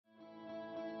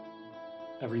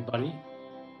everybody.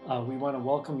 We want to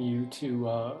welcome you to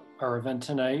our event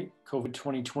tonight, COVID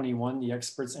 2021, The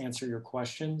Experts Answer Your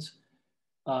Questions.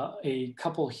 A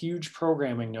couple huge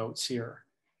programming notes here.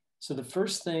 So the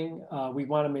first thing we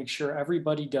want to make sure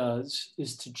everybody does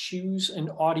is to choose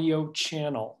an audio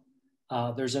channel.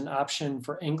 There's an option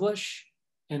for English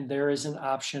and there is an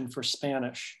option for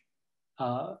Spanish.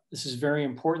 This is very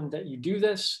important that you do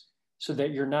this so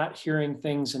that you're not hearing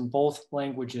things in both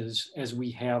languages as we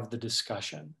have the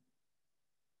discussion.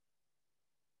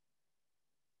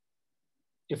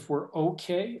 If we're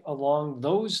okay along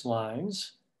those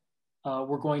lines,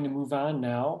 we're going to move on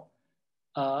now.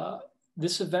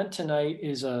 This event tonight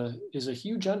is a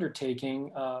huge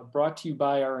undertaking brought to you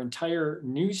by our entire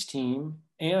news team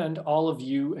and all of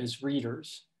you as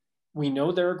readers. We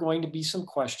know there are going to be some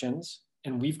questions,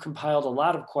 and we've compiled a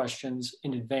lot of questions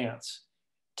in advance.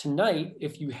 Tonight,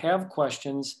 if you have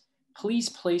questions, please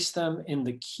place them in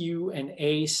the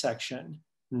Q&A section,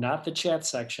 not the chat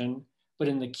section, but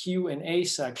in the Q&A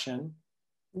section.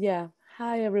 Yeah.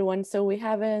 Hi, everyone. So we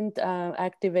haven't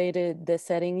activated the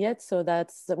setting yet. So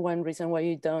that's one reason why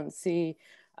you don't see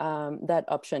that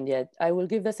option yet. I will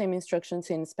give the same instructions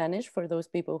in Spanish for those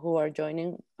people who are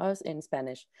joining us in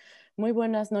Spanish. Muy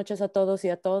buenas noches a todos y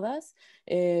a todas.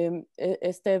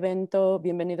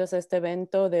 Bienvenidos a este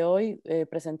evento de hoy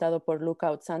presentado por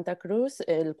Lookout Santa Cruz,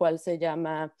 el cual se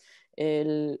llama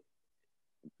el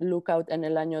Lookout en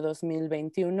el año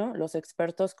 2021. Los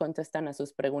expertos contestan a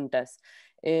sus preguntas.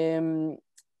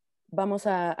 Vamos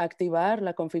a activar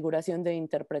la configuración de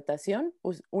interpretación.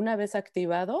 Una vez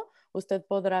activado, usted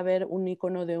podrá ver un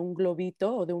icono de un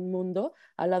globito o de un mundo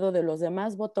al lado de los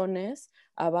demás botones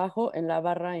abajo en la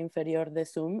barra inferior de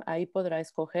Zoom. Ahí podrá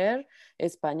escoger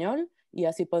español y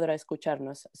así podrá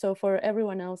escucharnos. So for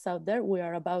everyone else out there, we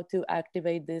are about to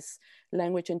activate this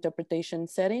language interpretation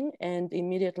setting, and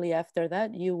immediately after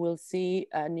that, you will see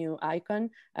a new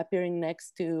icon appearing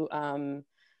next to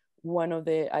one of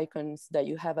the icons that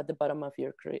you have at the bottom of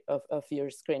your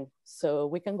screen. So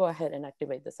we can go ahead and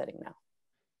activate the setting now.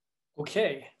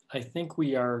 Okay, I think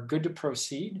we are good to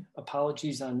proceed.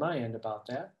 Apologies on my end about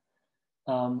that.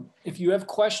 If you have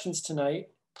questions tonight,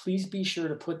 please be sure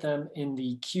to put them in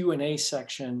the Q&A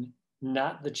section,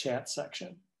 not the chat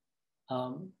section.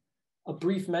 A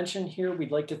brief mention here,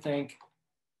 we'd like to thank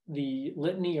the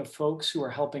litany of folks who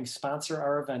are helping sponsor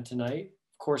our event tonight.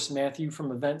 Of course, Matthew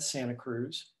from Event Santa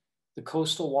Cruz, the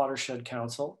Coastal Watershed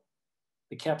Council,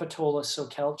 the Capitola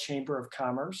Soquel Chamber of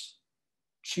Commerce,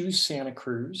 Choose Santa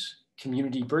Cruz,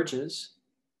 Community Bridges,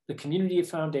 the Community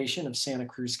Foundation of Santa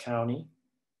Cruz County,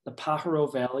 the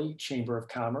Pajaro Valley Chamber of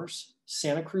Commerce,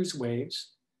 Santa Cruz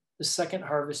Waves, the Second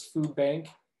Harvest Food Bank,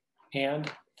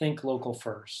 and Think Local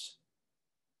First.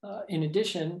 In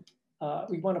addition,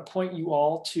 we want to point you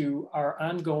all to our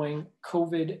ongoing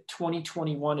COVID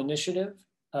 2021 initiative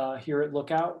here at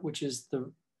Lookout, which is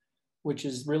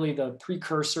really the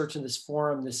precursor to this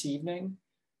forum this evening.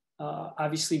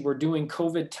 Obviously, we're doing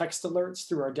COVID text alerts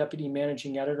through our Deputy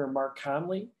Managing Editor, Mark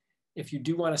Conley. If you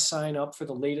do want to sign up for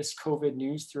the latest COVID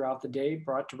news throughout the day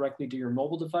brought directly to your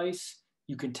mobile device,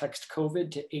 you can text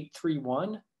COVID to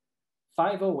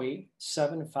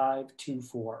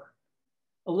 831-508-7524.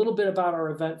 A little bit about our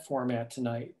event format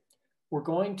tonight. We're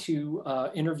going to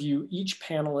interview each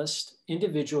panelist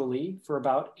individually for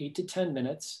about 8 to 10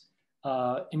 minutes,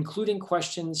 including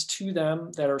questions to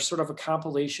them that are sort of a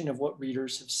compilation of what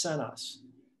readers have sent us.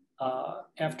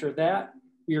 After that,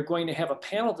 we are going to have a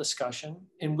panel discussion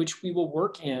in which we will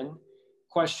work in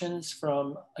questions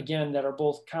from, again, that are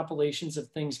both compilations of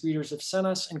things readers have sent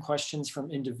us and questions from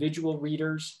individual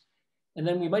readers. And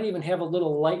then we might even have a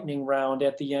little lightning round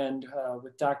at the end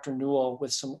with Dr. Newell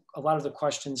with a lot of the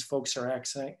questions folks are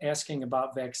asking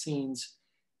about vaccines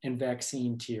and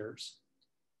vaccine tiers.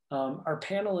 Our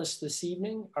panelists this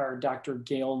evening are Dr.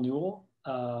 Gail Newell,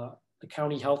 the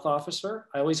County Health Officer.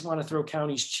 I always want to throw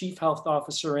County's Chief Health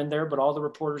Officer in there, but all the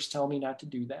reporters tell me not to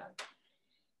do that.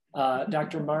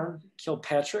 Dr. Martin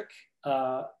Kilpatrick,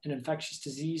 an infectious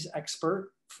disease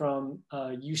expert from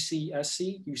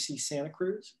UC Santa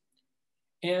Cruz.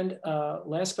 And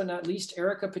last but not least,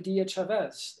 Erica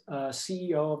Padilla-Chavez,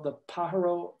 CEO of the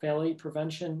Pajaro Valley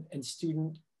Prevention and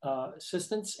Student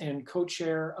Assistance and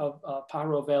co-chair of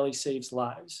Pajaro Valley Save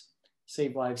Lives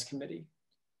Committee.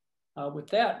 With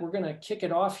that, we're going to kick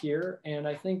it off here, and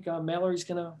I think Mallory's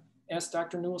going to ask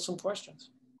Dr. Newell some questions.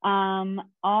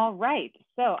 All right,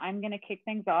 so I'm going to kick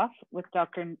things off with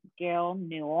Dr. Gail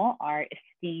Newell, our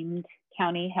esteemed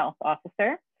County Health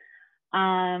Officer,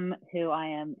 who I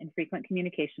am in frequent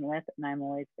communication with, and I'm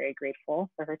always very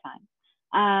grateful for her time.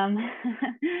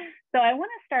 So I want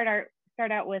to start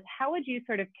start out with, how would you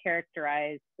sort of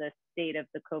characterize the state of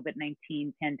the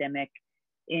COVID-19 pandemic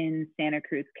in Santa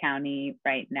Cruz County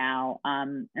right now?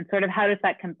 And sort of how does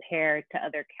that compare to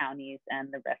other counties and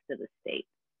the rest of the state?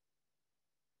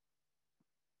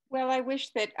 Well, I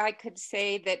wish that I could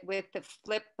say that with the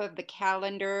flip of the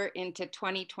calendar into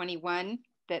 2021,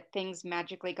 that things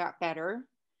magically got better,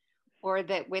 or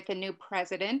that with a new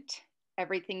president,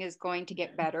 everything is going to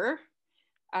get better.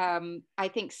 I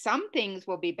think some things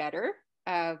will be better,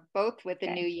 both with the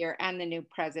new year and the new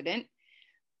president.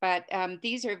 But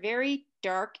these are very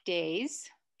dark days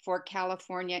for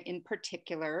California in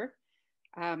particular.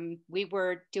 We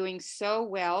were doing so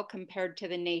well compared to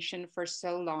the nation for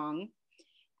so long.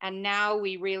 And now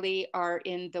we really are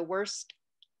in the worst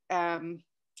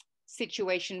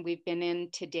situation we've been in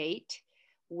to date,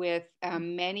 with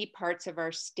many parts of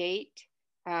our state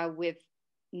with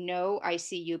no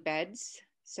ICU beds,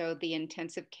 so the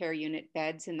intensive care unit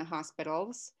beds in the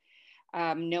hospitals,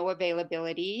 no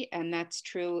availability. And that's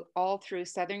true all through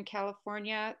Southern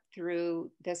California,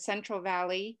 through the Central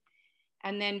Valley,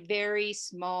 and then very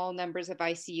small numbers of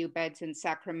ICU beds in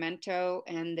Sacramento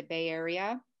and the Bay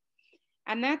Area.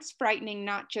 And that's frightening,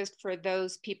 not just for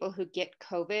those people who get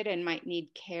COVID and might need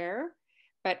care,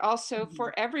 but also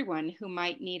for everyone who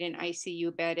might need an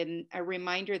ICU bed. And a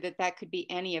reminder that that could be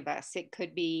any of us. It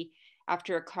could be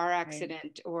after a car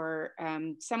accident or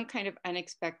some kind of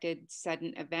unexpected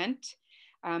sudden event.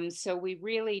 So we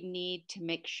really need to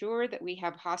make sure that we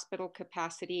have hospital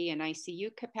capacity and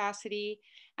ICU capacity,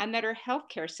 and that our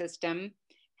healthcare system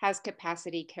has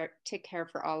capacity to care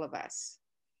for all of us.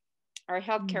 Our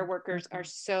healthcare workers are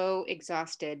so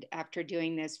exhausted after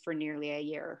doing this for nearly a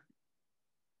year.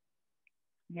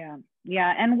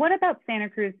 Yeah. And what about Santa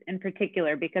Cruz in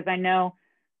particular? Because I know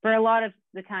for a lot of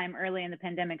the time early in the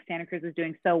pandemic, Santa Cruz was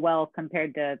doing so well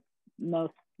compared to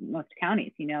most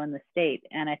counties, in the state.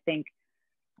 And I think,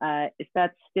 is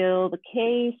that still the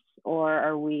case, or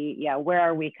are we, where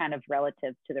are we kind of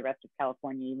relative to the rest of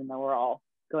California, even though we're all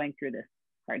going through this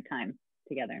hard time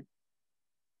together?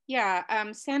 Yeah,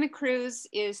 Santa Cruz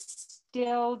is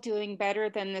still doing better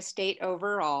than the state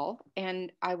overall.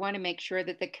 And I want to make sure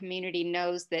that the community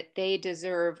knows that they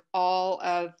deserve all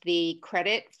of the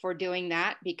credit for doing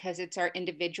that, because it's our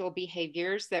individual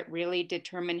behaviors that really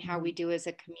determine how we do as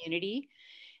a community.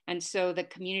 And so the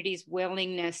community's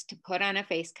willingness to put on a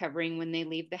face covering when they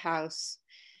leave the house,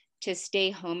 to stay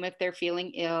home if they're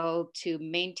feeling ill, to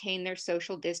maintain their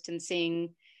social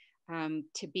distancing,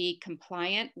 to be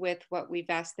compliant with what we've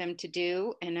asked them to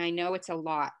do. And I know it's a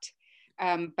lot,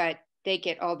 but they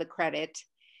get all the credit.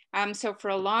 So for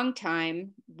a long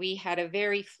time, we had a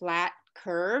very flat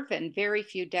curve and very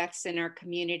few deaths in our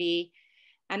community.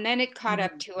 And then it caught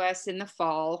up to us in the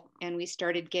fall, and we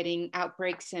started getting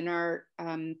outbreaks in our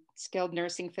skilled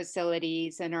nursing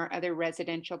facilities and our other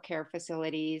residential care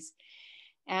facilities.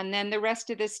 And then the rest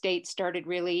of the state started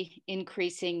really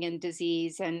increasing in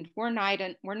disease. And we're not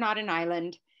an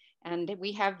island, and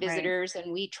we have visitors,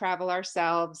 and we travel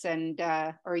ourselves, and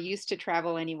or used to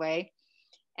travel anyway.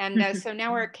 And so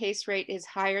now our case rate is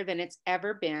higher than it's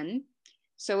ever been.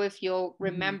 So if you'll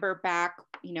remember back,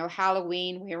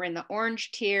 Halloween, we were in the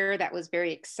orange tier. That was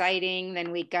very exciting.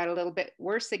 Then we got a little bit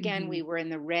worse again. We were in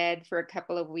the red for a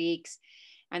couple of weeks.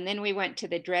 And then we went to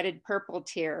the dreaded purple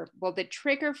tier. Well, the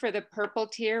trigger for the purple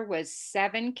tier was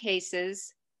 7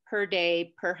 cases per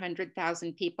day per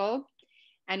 100,000 people.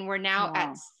 And we're now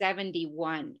at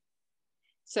 71.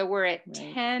 So we're at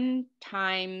 10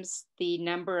 times the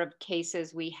number of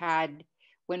cases we had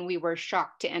when we were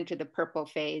shocked to enter the purple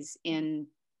phase in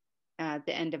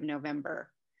the end of November.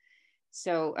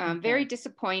 So very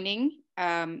disappointing.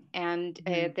 And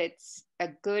that's a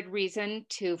good reason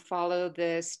to follow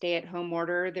the stay-at-home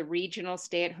order, the regional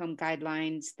stay-at-home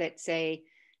guidelines that say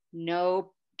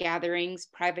no gatherings,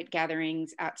 private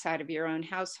gatherings outside of your own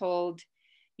household.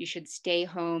 You should stay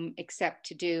home except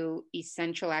to do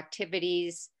essential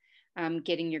activities,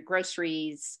 getting your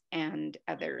groceries and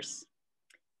others.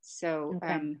 So,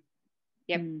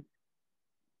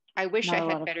 I wish I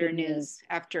had better news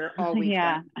after all we've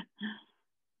done.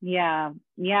 Yeah.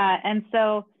 And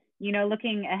so,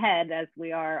 looking ahead, as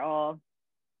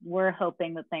we're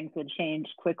hoping that things would change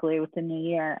quickly with the new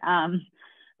year.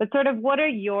 But sort of, what are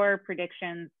your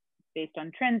predictions based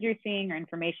on trends you're seeing or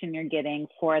information you're getting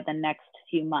for the next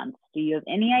few months? Do you have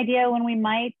any idea when we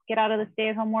might get out of the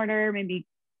stay-at-home order, maybe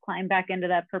climb back into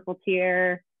that purple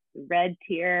tier, red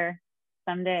tier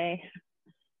someday?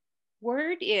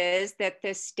 Word is that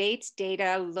the state's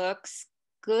data looks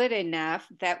good enough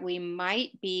that we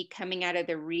might be coming out of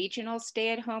the regional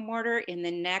stay-at-home order in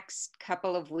the next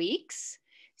couple of weeks.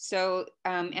 So,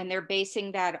 and they're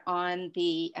basing that on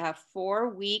the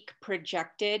 4-week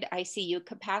projected ICU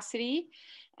capacity.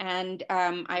 And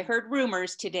I heard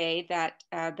rumors today that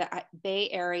the Bay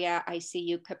Area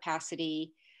ICU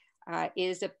capacity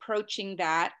is approaching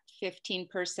that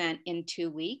 15% in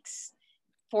 2 weeks.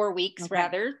 4 weeks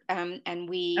rather, and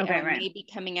we may be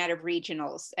coming out of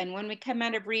regionals. And when we come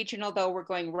out of regional, though, we're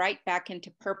going right back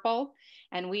into purple,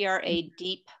 and we are a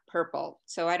deep purple.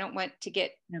 So I don't want to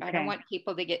get, I don't want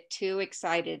people to get too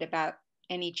excited about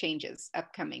any changes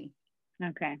upcoming.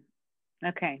 Okay.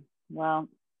 Well,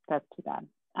 that's too bad.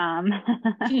 And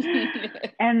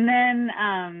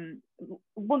then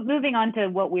moving on to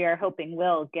what we are hoping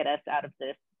will get us out of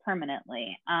this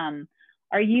permanently.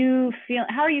 How are you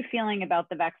feeling about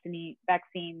the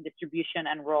vaccine distribution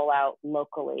and rollout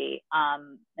locally,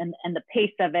 and the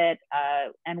pace of it,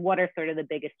 and what are sort of the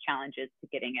biggest challenges to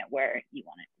getting it where you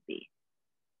want it to be?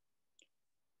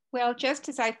 Well, just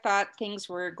as I thought things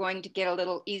were going to get a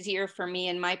little easier for me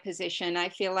in my position, I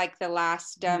feel like the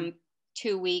last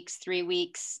 2 weeks, 3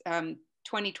 weeks,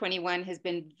 2021 has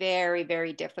been very,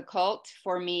 very difficult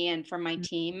for me and for my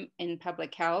team in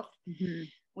public health.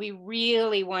 We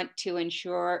really want to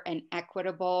ensure an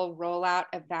equitable rollout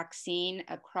of vaccine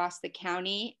across the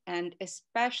county, and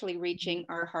especially reaching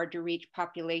our hard to reach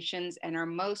populations and our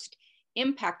most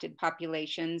impacted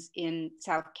populations in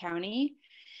South County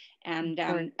and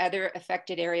other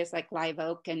affected areas like Live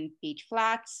Oak and Beach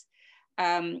Flats.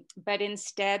 But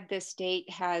instead, the state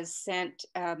has sent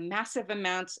massive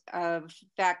amounts of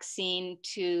vaccine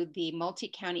to the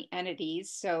multi-county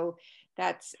entities. So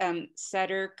that's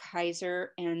Sutter,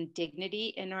 Kaiser, and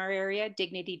Dignity in our area,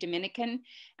 Dignity Dominican.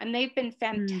 And they've been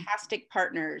fantastic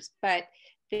partners, but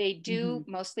they do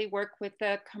mostly work with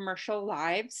the commercial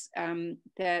lives,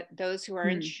 those who are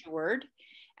insured,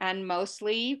 and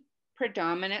mostly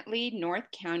predominantly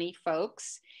North County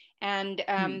folks. And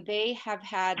they have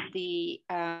had the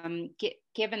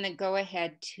given the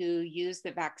go-ahead to use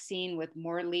the vaccine with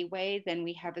more leeway than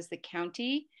we have as the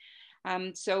county.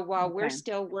 So while we're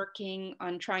still working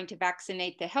on trying to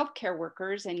vaccinate the healthcare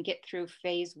workers and get through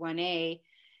phase 1A,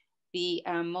 the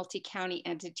multi-county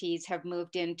entities have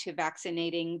moved into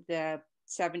vaccinating the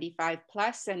 75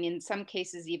 plus, and in some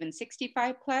cases even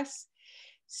 65 plus.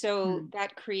 So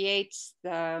that creates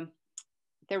the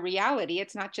reality.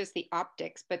 It's not just the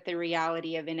optics, but the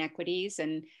reality of inequities.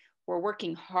 And we're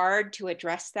working hard to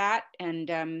address that,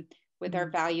 and with our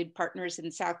valued partners in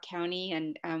South County.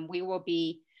 And we will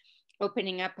be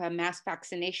opening up a mass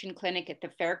vaccination clinic at the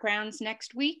fairgrounds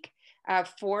next week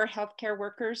for healthcare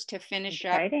workers to finish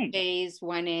up phase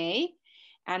 1A.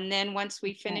 And then once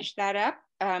we finish that up,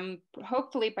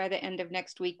 hopefully by the end of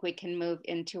next week, we can move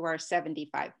into our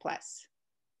 75 plus.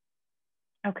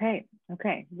 Okay.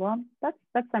 Well, that's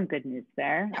some good news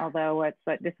there. Although it's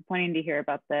disappointing to hear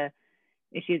about the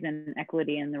issues in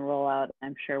equity in the rollout.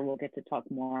 I'm sure we'll get to talk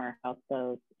more about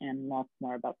those and lots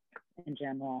more about in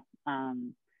general.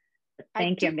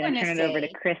 Thank you. I'm going to turn it over to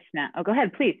Chris now. Oh, go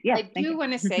ahead, please. Yes, I do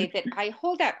want to say that I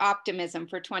hold out optimism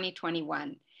for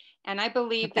 2021. And I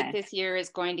believe that this year is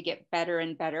going to get better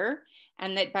and better.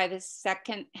 And that by the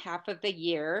second half of the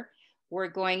year, we're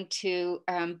going to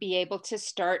be able to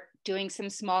start doing some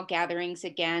small gatherings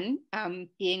again,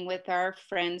 being with our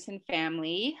friends and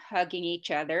family, hugging each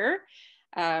other.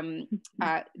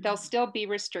 There'll still be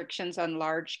restrictions on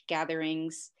large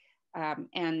gatherings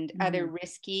and other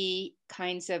risky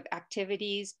kinds of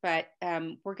activities, but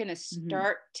we're going to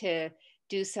start to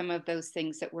do some of those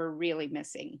things that we're really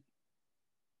missing.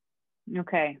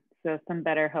 Okay, so some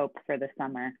better hope for the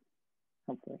summer,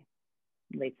 hopefully.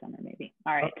 Late summer, maybe.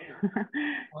 All right.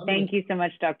 Thank you so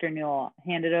much, Dr. Newell.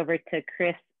 Hand it over to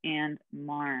Chris and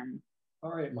Marm.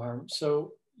 All right, Marm.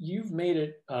 So you've made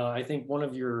it, I think, one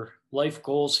of your life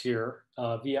goals here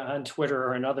via on Twitter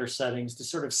or in other settings to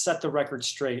sort of set the record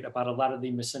straight about a lot of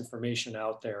the misinformation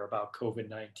out there about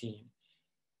COVID-19.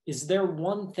 Is there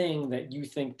one thing that you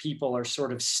think people are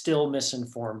sort of still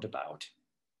misinformed about?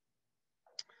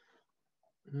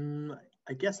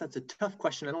 I guess that's a tough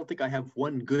question. I don't think I have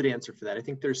one good answer for that. I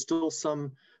think there's still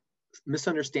some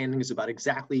misunderstandings about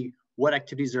exactly what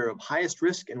activities are of highest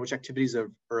risk and which activities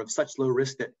are of such low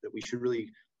risk that we should really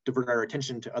divert our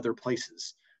attention to other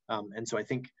places. And so I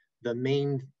think the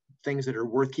main things that are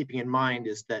worth keeping in mind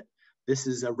is that this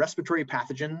is a respiratory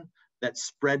pathogen that's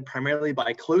spread primarily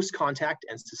by close contact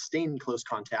and sustained close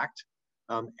contact,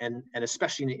 and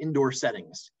especially in indoor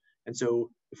settings. And so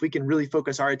if we can really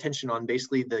focus our attention on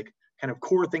basically the kind of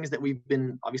core things that we've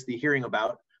been obviously hearing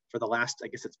about for the last, I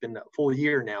guess it's been a full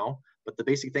year now, but the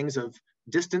basic things of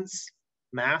distance,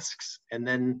 masks, and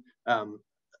then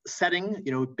setting,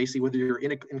 basically whether you're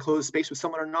in an enclosed space with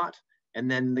someone or not, and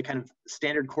then the kind of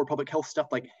standard core public health stuff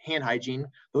like hand hygiene,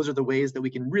 those are the ways that we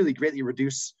can really greatly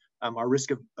reduce our risk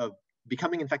of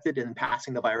becoming infected and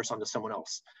passing the virus on to someone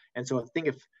else. And so I think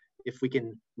if we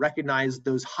can recognize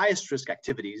those highest risk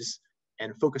activities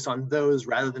and focus on those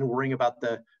rather than worrying about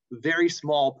the very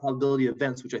small probability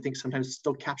events, which I think sometimes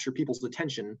still capture people's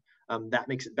attention, that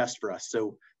makes it best for us.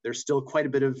 So there's still quite a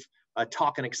bit of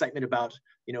talk and excitement about,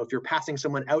 if you're passing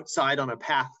someone outside on a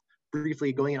path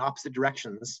briefly going in opposite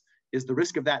directions, is the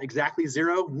risk of that exactly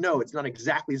zero? No, it's not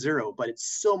exactly zero, but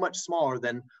it's so much smaller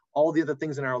than all the other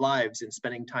things in our lives and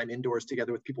spending time indoors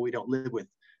together with people we don't live with,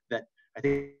 that I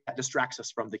think that distracts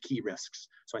us from the key risks.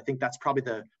 So I think that's probably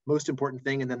the most important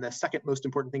thing. And then the second most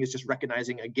important thing is just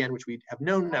recognizing, again, which we have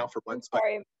known now for months.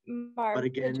 Sorry, Mark, but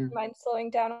again, would you mind slowing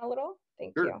down a little?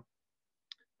 Thank you.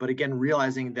 But again,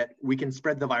 realizing that we can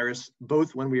spread the virus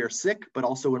both when we are sick, but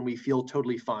also when we feel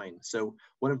totally fine. So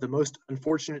one of the most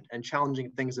unfortunate and challenging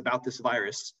things about this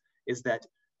virus is that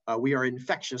we are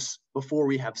infectious before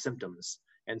we have symptoms.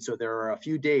 And so there are a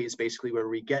few days basically where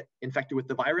we get infected with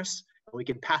the virus and we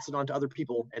can pass it on to other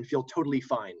people and feel totally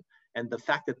fine. And the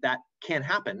fact that that can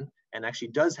happen and actually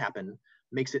does happen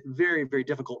makes it very, very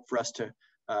difficult for us to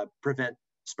prevent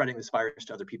spreading this virus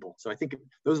to other people. So I think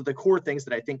those are the core things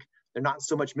that I think they're not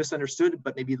so much misunderstood,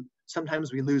 but maybe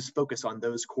sometimes we lose focus on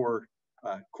those core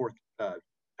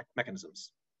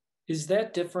mechanisms. Is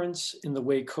that difference in the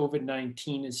way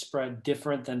COVID-19 is spread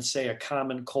different than, say, a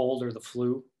common cold or the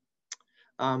flu?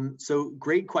 So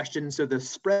great question. So the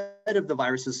spread of the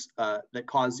viruses that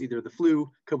cause either the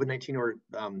flu, COVID-19, or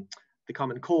the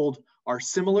common cold are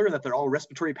similar in that they're all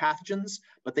respiratory pathogens,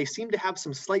 but they seem to have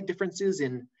some slight differences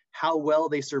in how well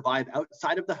they survive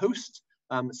outside of the host.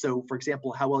 So for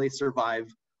example, how well they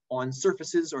survive on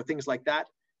surfaces or things like that,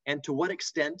 and to what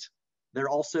extent they're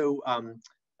also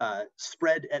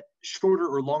spread at shorter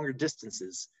or longer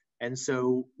distances. And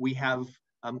so we have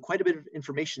quite a bit of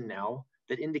information now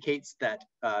that indicates that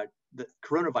the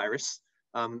coronavirus,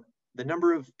 the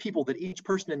number of people that each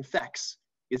person infects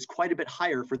is quite a bit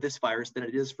higher for this virus than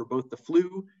it is for both the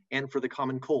flu and for the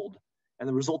common cold. And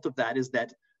the result of that is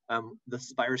that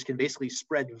this virus can basically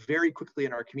spread very quickly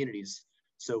in our communities.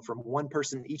 So from one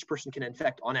person, each person can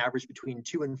infect on average between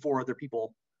 2 and 4 other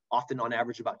people, often on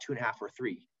average about 2.5 or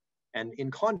 3. And in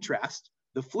contrast,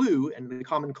 the flu and the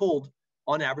common cold,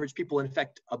 on average, people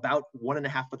infect about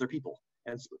 1.5 other people.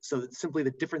 And so simply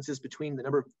the differences between the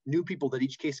number of new people that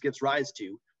each case gives rise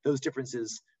to, those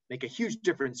differences make a huge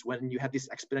difference when you have this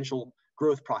exponential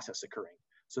growth process occurring.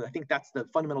 So I think that's the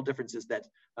fundamental difference, is that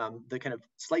the kind of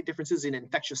slight differences in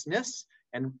infectiousness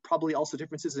and probably also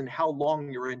differences in how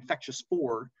long you're infectious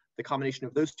for, the combination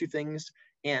of those two things.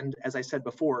 And as I said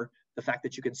before, the fact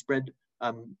that you can spread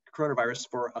coronavirus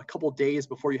for a couple days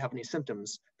before you have any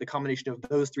symptoms, the combination of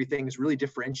those three things really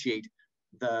differentiate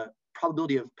the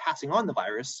probability of passing on the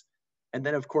virus. And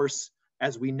then of course,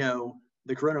 as we know,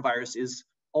 the coronavirus is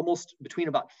almost between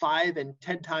about 5 and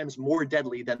 10 times more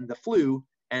deadly than the flu,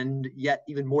 and yet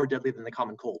even more deadly than the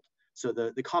common cold. So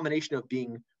the combination of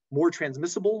being more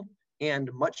transmissible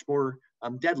and much more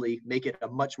deadly make it a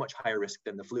much, much higher risk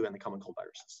than the flu and the common cold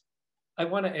viruses. I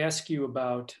want to ask you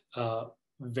about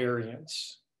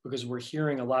variants, because we're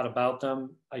hearing a lot about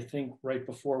them. I think right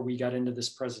before we got into this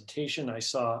presentation, I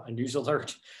saw a news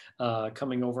alert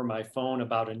coming over my phone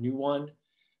about a new one.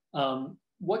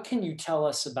 What can you tell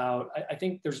us about, I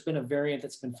think there's been a variant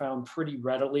that's been found pretty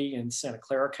readily in Santa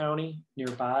Clara County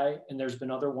nearby, and there's been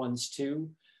other ones too.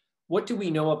 What do we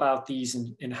know about these,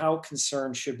 and how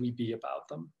concerned should we be about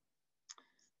them?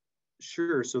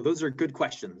 Sure, so those are good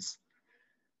questions.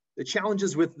 The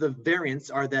challenges with the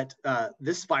variants are that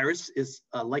this virus is,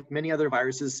 like many other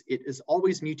viruses, it is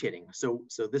always mutating. So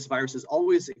this virus is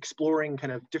always exploring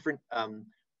kind of different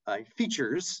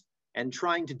features and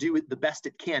trying to do it the best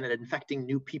it can at infecting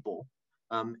new people.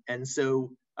 And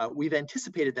so we've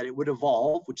anticipated that it would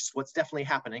evolve, which is what's definitely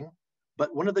happening.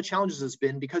 But one of the challenges has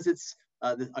been, because it's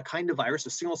a kind of virus, a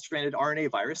single-stranded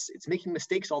RNA virus, it's making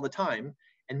mistakes all the time.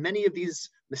 And many of these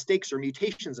mistakes or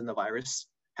mutations in the virus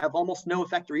have almost no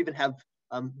effect, or even have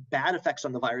bad effects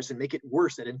on the virus and make it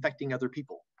worse at infecting other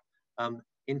people.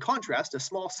 In contrast, a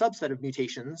small subset of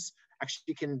mutations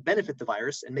actually can benefit the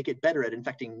virus and make it better at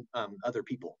infecting other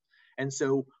people. And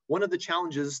so one of the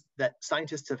challenges that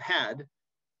scientists have had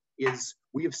is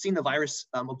we have seen the virus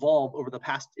evolve over the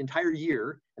past entire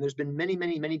year, and there's been many,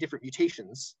 many, many different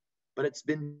mutations, but it's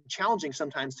been challenging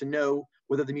sometimes to know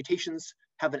whether the mutations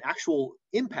have an actual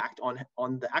impact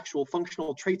on the actual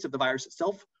functional traits of the virus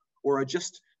itself, or are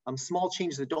just small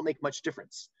changes that don't make much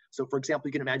difference. So for example,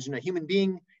 you can imagine a human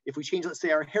being, if we change, let's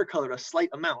say, our hair color a slight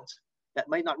amount, that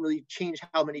might not really change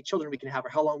how many children we can have or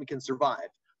how long we can survive.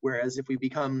 Whereas if we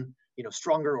become,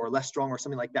 stronger or less strong or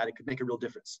something like that, it could make a real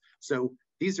difference. So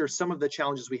these are some of the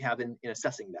challenges we have in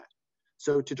assessing that.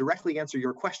 So to directly answer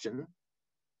your question,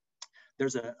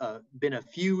 there's been a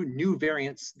few new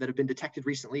variants that have been detected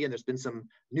recently, and there's been some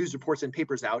news reports and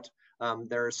papers out.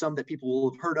 There are some that people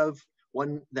will have heard of.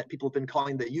 One that people have been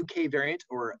calling the UK variant,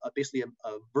 or basically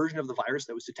a version of the virus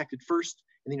that was detected first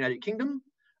in the United Kingdom.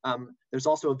 There's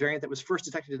also a variant that was first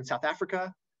detected in South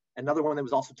Africa, another one that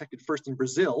was also detected first in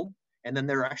Brazil, and then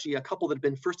there are actually a couple that have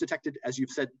been first detected, as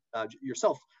you've said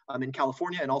yourself, in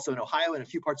California and also in Ohio and a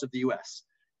few parts of the US.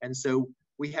 And so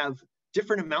we have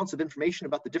different amounts of information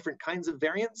about the different kinds of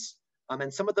variants,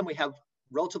 and some of them we have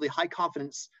relatively high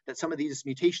confidence that some of these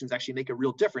mutations actually make a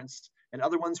real difference, and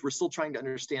other ones we're still trying to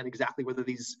understand exactly whether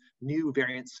these new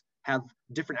variants have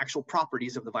different actual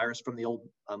properties of the virus from the old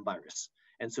virus.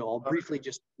 And so I'll briefly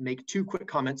just make two quick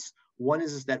comments. One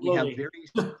is that we have very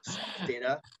soft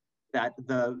data that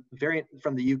the variant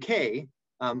from the UK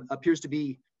appears to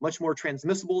be much more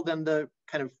transmissible than the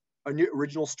kind of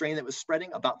original strain that was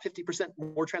spreading, about 50%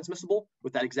 more transmissible,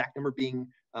 with that exact number being,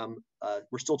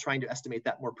 we're still trying to estimate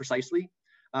that more precisely.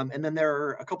 And then there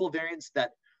are a couple of variants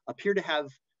that appear to have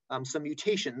some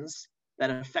mutations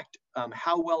that affect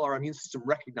how well our immune system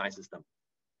recognizes them.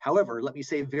 However, let me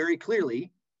say very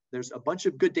clearly, there's a bunch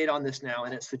of good data on this now,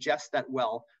 and it suggests that,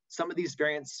 well, some of these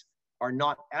variants are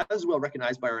not as well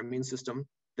recognized by our immune system.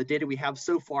 The data we have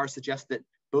so far suggests that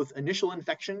both initial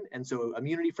infection, and so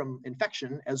immunity from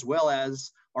infection, as well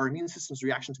as our immune system's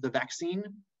reaction to the vaccine,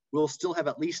 will still have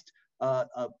at least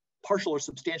a partial or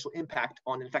substantial impact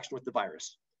on infection with the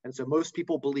virus. And so most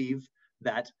people believe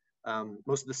that,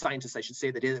 most of the scientists, I should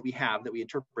say, the data that we have, that we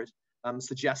interpret,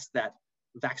 suggests that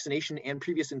vaccination and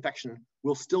previous infection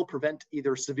will still prevent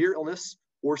either severe illness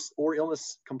or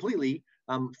illness completely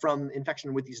from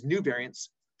infection with these new variants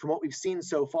from what we've seen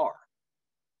so far.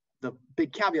 The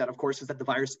big caveat, of course, is that the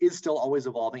virus is still always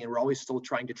evolving, and we're always still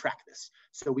trying to track this.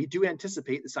 So we do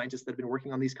anticipate, the scientists that have been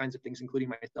working on these kinds of things, including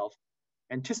myself,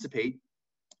 anticipate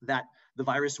that the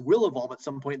virus will evolve at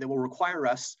some point that will require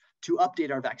us to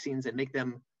update our vaccines and make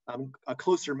them a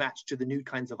closer match to the new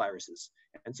kinds of viruses.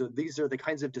 And so these are the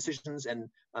kinds of decisions and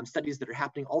studies that are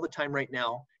happening all the time right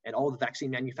now, and all the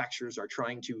vaccine manufacturers are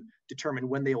trying to determine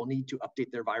when they will need to update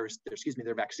their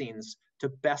their vaccines to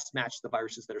best match the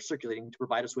viruses that are circulating to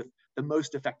provide us with the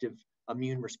most effective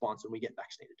immune response when we get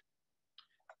vaccinated.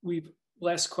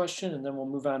 Last question, and then we'll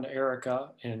move on to Erica.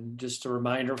 And just a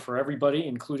reminder for everybody,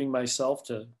 including myself,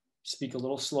 to speak a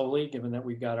little slowly, given that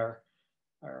we've got our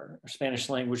Spanish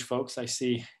language folks. I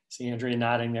see Andrea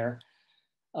nodding there.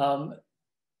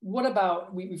 What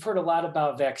about, we've heard a lot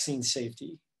about vaccine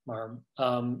safety, Marm.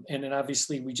 And then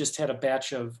obviously we just had a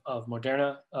batch of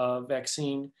Moderna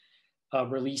vaccine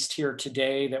released here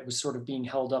today that was sort of being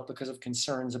held up because of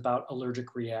concerns about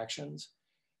allergic reactions.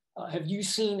 Have you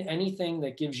seen anything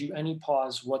that gives you any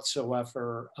pause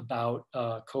whatsoever about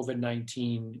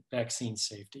COVID-19 vaccine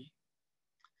safety?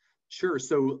 Sure.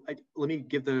 So let me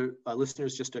give the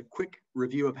listeners just a quick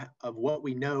review of what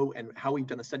we know and how we've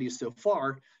done the studies so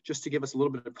far, just to give us a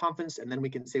little bit of confidence, and then we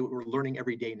can say what we're learning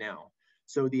every day now.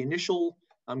 So the initial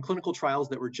clinical trials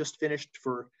that were just finished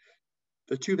for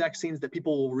the two vaccines that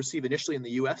people will receive initially in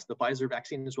the US, the Pfizer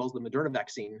vaccine as well as the Moderna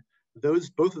vaccine,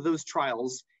 both of those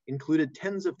trials included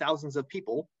tens of thousands of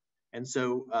people. And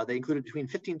so they included between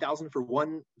 15,000 for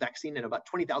one vaccine and about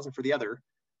 20,000 for the other.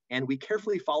 And we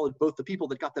carefully followed both the people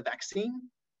that got the vaccine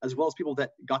as well as people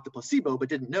that got the placebo but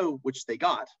didn't know which they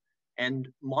got, and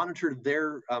monitored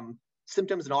their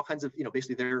symptoms and all kinds of,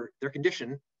 basically their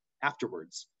condition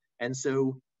afterwards. And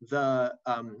so the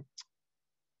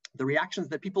reactions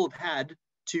that people have had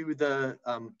to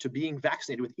being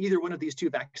vaccinated with either one of these two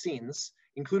vaccines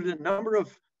included a number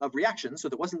of reactions. So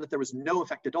it wasn't that there was no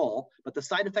effect at all, but the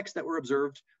side effects that were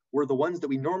observed were the ones that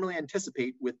we normally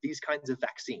anticipate with these kinds of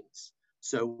vaccines.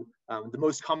 So the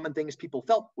most common things people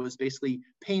felt was basically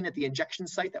pain at the injection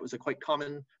site. That was a quite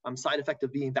common side effect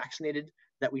of being vaccinated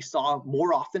that we saw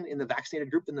more often in the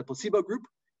vaccinated group than the placebo group.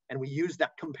 And we used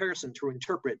that comparison to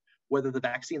interpret whether the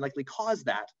vaccine likely caused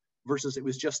that versus it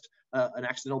was just an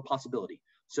accidental possibility.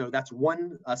 So that's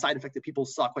one side effect that people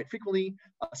saw quite frequently.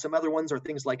 Some other ones are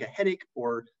things like a headache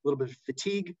or a little bit of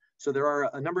fatigue. So there are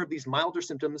a number of these milder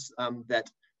symptoms that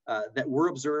were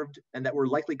observed and that were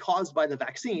likely caused by the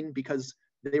vaccine because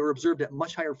they were observed at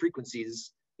much higher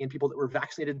frequencies in people that were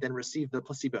vaccinated than received the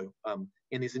placebo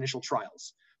in these initial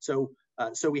trials. So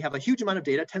we have a huge amount of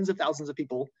data, tens of thousands of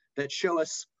people, that show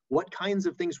us what kinds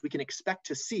of things we can expect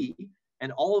to see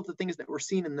And all of the things that were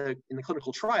seen in the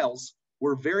clinical trials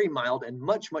were very mild and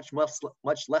much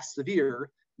less severe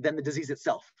than the disease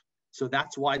itself. So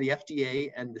that's why the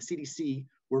FDA and the CDC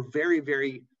were very,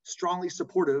 very strongly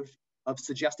supportive of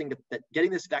suggesting that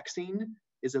getting this vaccine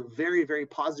is a very, very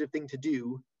positive thing to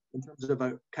do in terms of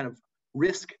a kind of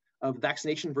risk of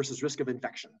vaccination versus risk of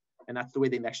infection. And that's the way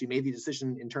they actually made the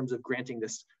decision in terms of granting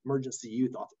this emergency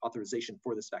use authorization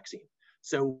for this vaccine.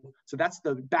 So that's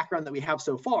the background that we have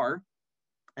so far.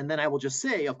 And then I will just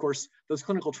say, of course, those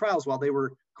clinical trials, while they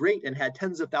were great and had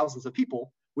tens of thousands of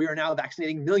people, we are now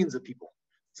vaccinating millions of people.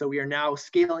 So we are now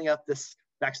scaling up this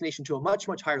vaccination to a much,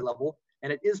 much higher level.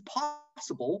 And it is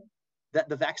possible that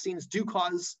the vaccines do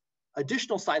cause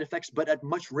additional side effects, but at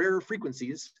much rarer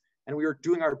frequencies. And we are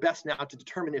doing our best now to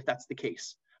determine if that's the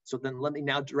case. So then let me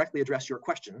now directly address your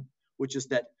question, which is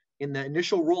that in the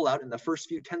initial rollout, in the first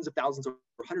few tens of thousands or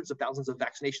hundreds of thousands of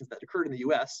vaccinations that occurred in the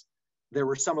US, there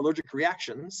were some allergic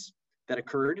reactions that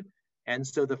occurred. And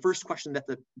so the first question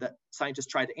that scientists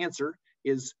tried to answer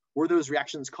is, were those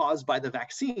reactions caused by the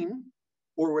vaccine,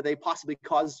 or were they possibly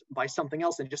caused by something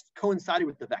else and just coincided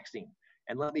with the vaccine?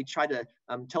 And let me try to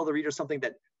tell the reader something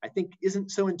that I think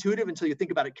isn't so intuitive until you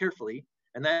think about it carefully.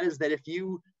 And that is that if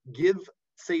you give,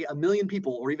 say, 1 million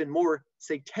people, or even more,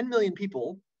 say 10 million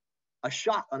people, a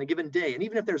shot on a given day, and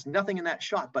even if there's nothing in that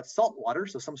shot but salt water,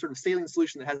 so some sort of saline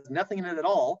solution that has nothing in it at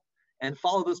all, and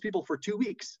follow those people for 2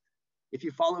 weeks. If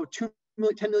you follow 10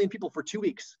 million people for 2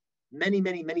 weeks, many,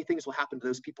 many, many things will happen to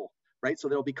those people, right? So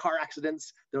there'll be car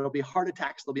accidents, there'll be heart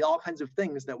attacks, there'll be all kinds of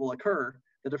things that will occur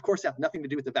that of course have nothing to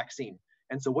do with the vaccine.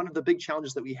 And so one of the big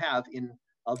challenges that we have in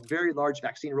a very large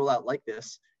vaccine rollout like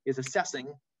this is assessing,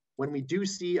 when we do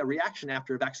see a reaction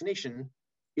after a vaccination,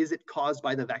 is it caused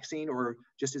by the vaccine, or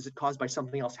just is it caused by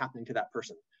something else happening to that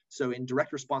person? So in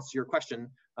direct response to your question,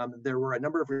 there were a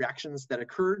number of reactions that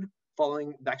occurred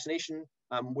following vaccination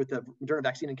with the Moderna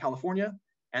vaccine in California,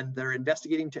 and they're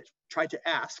investigating to try to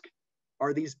ask,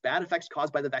 are these bad effects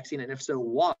caused by the vaccine, and if so,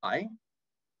 why?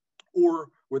 Or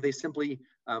were they simply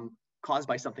caused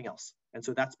by something else? And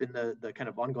so that's been the kind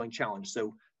of ongoing challenge.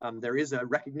 So there is a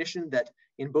recognition that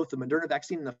in both the Moderna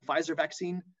vaccine and the Pfizer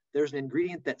vaccine, there's an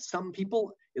ingredient that some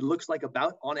people, it looks like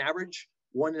about on average,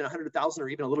 1 in 100,000 or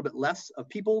even a little bit less of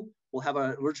people will have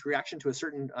an allergic reaction to a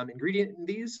certain ingredient in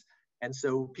these. And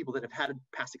so people that have had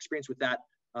past experience with that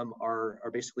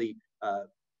are basically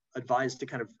advised to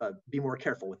kind of be more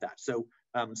careful with that. So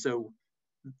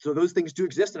those things do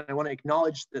exist, and I want to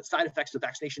acknowledge that side effects of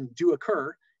vaccination do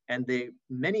occur, and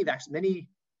many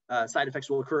side effects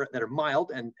will occur that are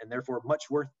mild and therefore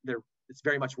it's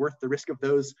very much worth the risk of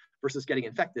those versus getting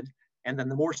infected. And then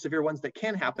the more severe ones that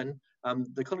can happen,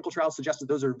 the clinical trials suggest that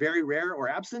those are very rare or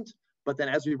absent, but then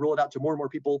as we roll it out to more and more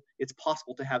people, it's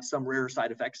possible to have some rarer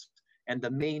side effects. And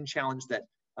the main challenge that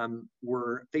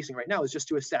we're facing right now is just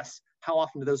to assess how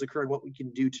often do those occur and what we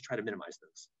can do to try to minimize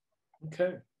those.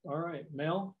 Okay, all right,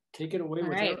 Mel, take it away. All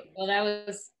with right, her. well, that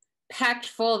was packed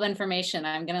full of information.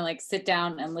 I'm gonna sit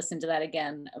down and listen to that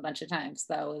again a bunch of times.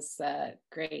 That was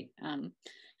great.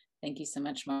 Thank you so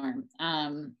much, Mar.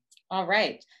 All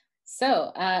right,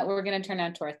 so we're gonna turn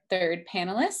now to our third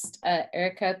panelist,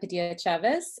 Erica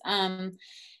Padilla-Chavez.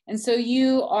 And so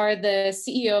you are the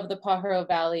CEO of the Pajaro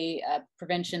Valley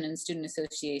Prevention and Student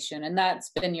Association, and that's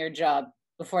been your job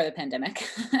before the pandemic,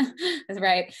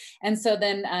 right? And so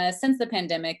then since the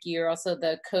pandemic, you're also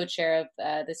the co-chair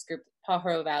of this group,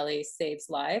 Pajaro Valley Saves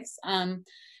Lives. And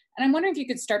I'm wondering if you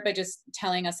could start by just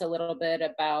telling us a little bit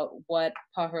about what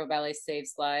Pajaro Valley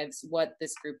Saves Lives, what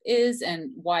this group is,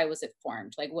 and why was it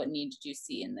formed? Like, what need did you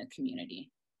see in the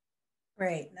community?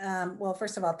 Great. Well,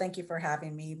 first of all, thank you for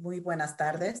having me. Muy buenas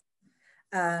tardes.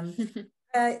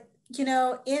 You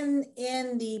know, in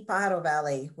the Pajaro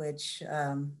Valley, which,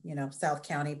 you know, South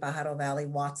County, Pajaro Valley,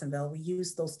 Watsonville, we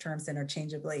use those terms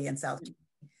interchangeably in South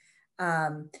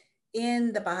County.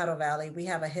 In the Pajaro Valley, we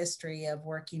have a history of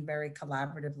working very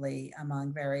collaboratively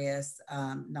among various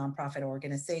nonprofit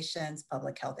organizations,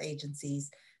 public health agencies,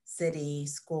 city,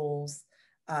 schools.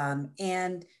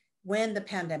 And when the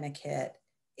pandemic hit,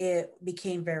 it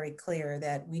became very clear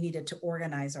that we needed to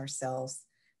organize ourselves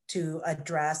to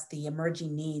address the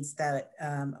emerging needs that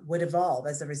would evolve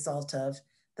as a result of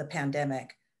the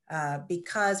pandemic.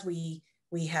 Because we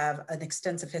have an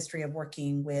extensive history of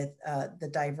working with the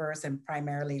diverse and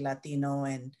primarily Latino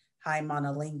and high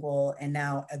monolingual and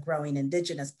now a growing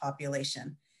indigenous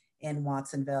population in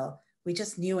Watsonville, we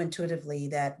just knew intuitively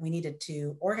that we needed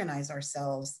to organize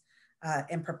ourselves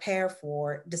and prepare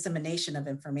for dissemination of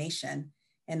information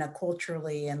in a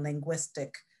culturally and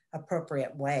linguistic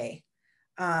appropriate way.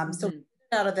 So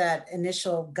out of that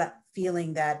initial gut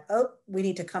feeling that, oh, we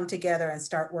need to come together and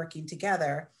start working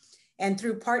together. And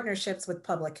through partnerships with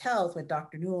public health, with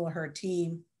Dr. Newell, her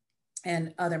team,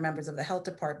 and other members of the health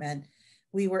department,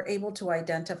 we were able to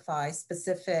identify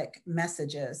specific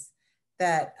messages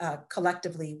that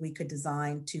collectively we could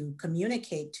design to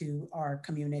communicate to our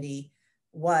community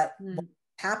what was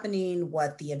happening,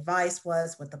 what the advice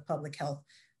was, what the public health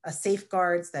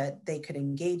safeguards that they could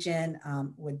engage in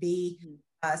would be.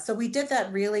 So we did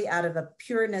that really out of a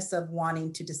pureness of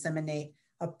wanting to disseminate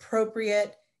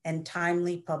appropriate and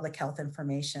timely public health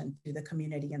information to the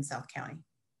community in South County.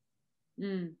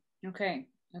 Okay.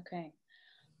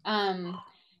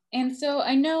 And so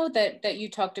I know that you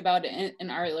talked about in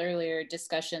our earlier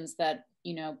discussions that,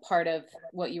 you know, part of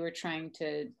what you were trying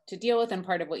to deal with and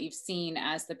part of what you've seen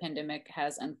as the pandemic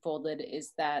has unfolded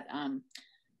is that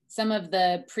some of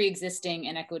the pre-existing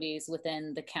inequities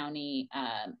within the county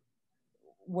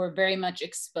were very much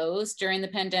exposed during the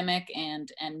pandemic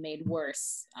and made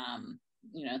worse,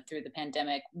 you know, through the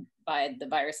pandemic by the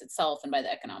virus itself and by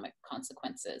the economic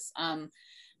consequences.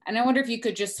 And I wonder if you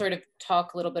could just sort of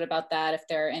talk a little bit about that, if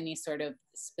there are any sort of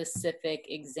specific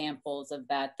examples of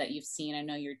that you've seen. I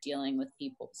know you're dealing with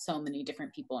people, so many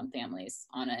different people and families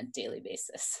on a daily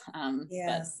basis.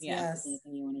 Yes, but yeah, yes.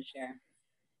 Anything you want to share?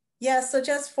 Yeah, so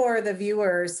just for the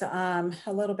viewers, a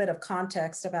little bit of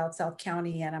context about South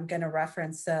County, and I'm going to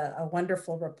reference a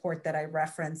wonderful report that I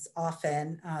reference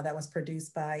often that was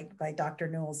produced by Dr.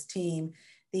 Newell's team,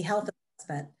 the health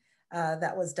assessment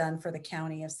that was done for the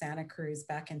County of Santa Cruz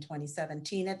back in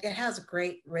 2017. It has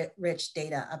great, rich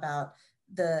data about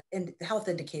the health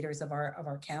indicators of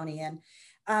our county. And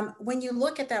when you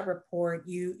look at that report,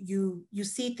 you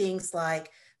see things like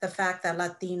the fact that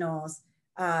Latino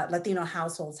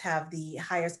households have the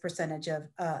highest percentage of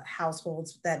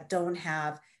households that don't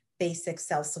have basic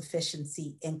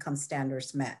self-sufficiency income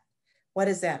standards met. What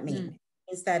does that mean? It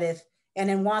means that and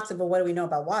in Watsonville, what do we know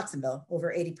about Watsonville?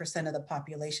 Over 80% of the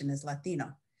population is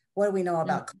Latino. What do we know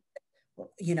about COVID?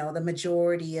 You know, the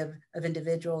majority of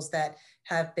individuals that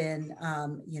have been,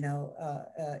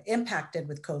 impacted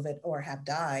with COVID or have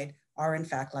died are in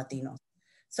fact Latinos.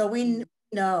 So we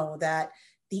know that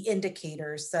the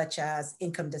indicators such as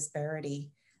income disparity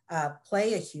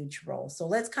play a huge role. So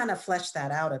let's kind of flesh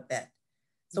that out a bit.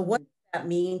 So what does that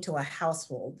mean to a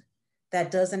household that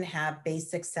doesn't have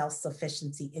basic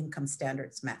self-sufficiency income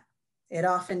standards met? It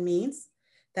often means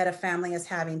that a family is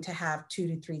having to have 2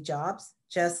 to 3 jobs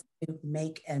just to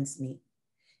make ends meet.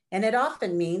 And it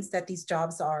often means that these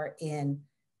jobs are in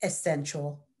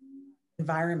essential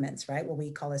environments, right? What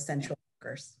we call essential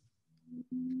workers.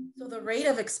 So the rate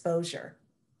of exposure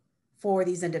for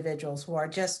these individuals who are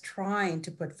just trying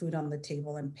to put food on the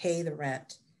table and pay the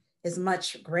rent is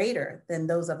much greater than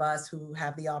those of us who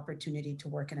have the opportunity to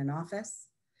work in an office,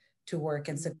 to work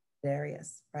in secluded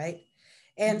areas, right?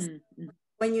 And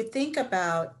when you think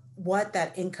about what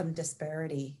that income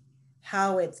disparity,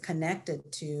 how it's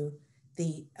connected to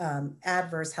the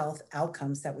adverse health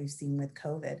outcomes that we've seen with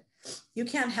COVID, you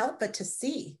can't help but to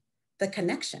see the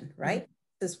connection, right?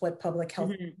 This is what public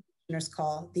health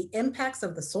call the impacts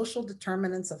of the social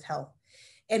determinants of health.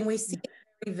 And we see it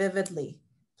very vividly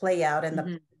play out in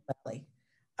the public.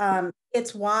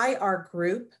 It's why our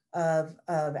group of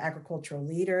agricultural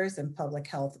leaders and public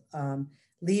health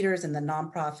leaders in the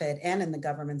nonprofit and in the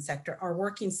government sector are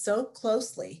working so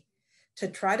closely to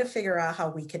try to figure out how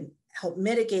we can help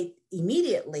mitigate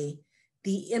immediately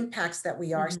the impacts that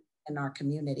we are seeing in our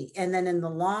community. And then in the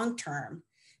long term,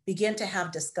 begin to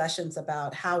have discussions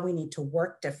about how we need to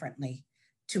work differently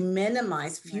to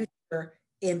minimize future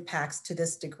impacts to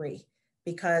this degree,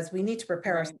 because we need to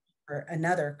prepare ourselves for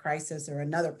another crisis or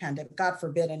another pandemic, God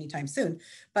forbid anytime soon.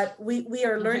 But we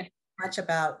are learning much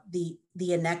about the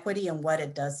inequity and what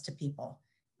it does to people.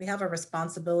 We have a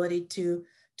responsibility to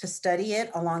study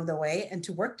it along the way and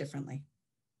to work differently.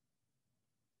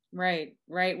 Right.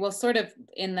 Well, sort of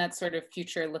in that sort of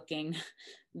future looking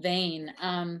vein,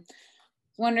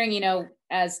 wondering, you know,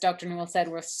 as Dr. Newell said,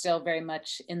 we're still very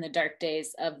much in the dark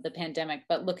days of the pandemic,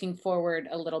 but looking forward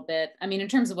a little bit, I mean, in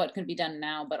terms of what can be done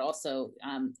now, but also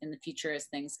in the future as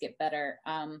things get better.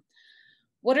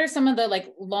 What are some of the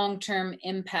like long-term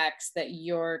impacts that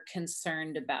you're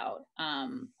concerned about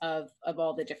of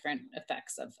all the different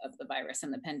effects of the virus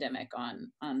and the pandemic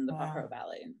on the Pajaro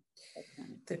Valley?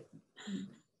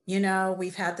 You know,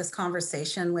 we've had this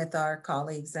conversation with our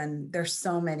colleagues, and there's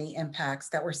so many impacts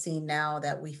that we're seeing now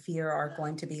that we fear are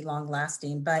going to be long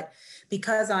lasting. But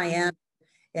because I am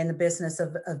in the business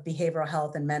of behavioral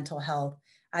health and mental health,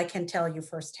 I can tell you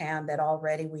firsthand that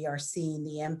already we are seeing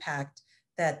the impact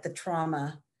that the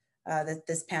trauma that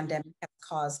this pandemic has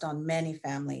caused on many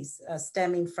families,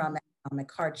 stemming from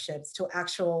economic hardships to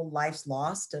actual lives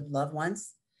lost of loved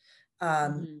ones,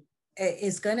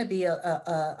 is going to be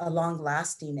a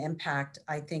long-lasting impact,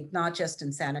 I think, not just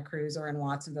in Santa Cruz or in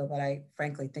Watsonville, but I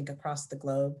frankly think across the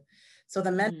globe. So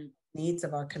the mental needs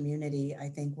of our community, I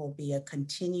think, will be a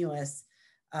continuous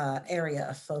area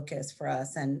of focus for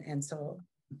us. And so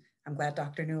I'm glad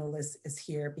Dr. Newell is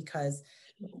here, because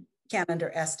we can't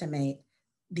underestimate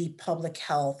the public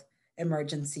health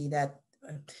emergency that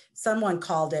someone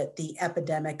called it the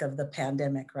epidemic of the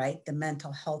pandemic, right? The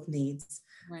mental health needs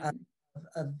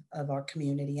of our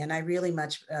community. And I really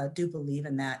much do believe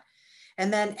in that.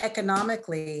 And then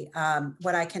economically,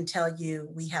 what I can tell you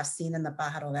we have seen in the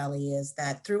Pajaro Valley is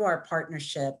that through our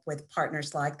partnership with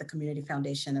partners like the Community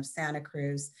Foundation of Santa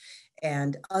Cruz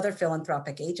and other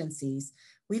philanthropic agencies,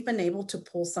 we've been able to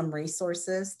pull some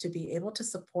resources to be able to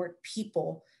support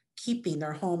people keeping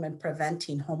their home and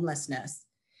preventing homelessness.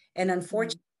 And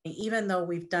unfortunately, even though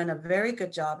we've done a very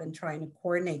good job in trying to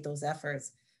coordinate those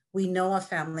efforts, we know of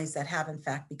families that have in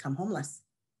fact become homeless.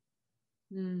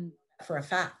 For a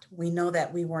fact, we know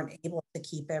that we weren't able to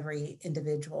keep every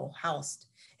individual housed.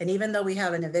 And even though we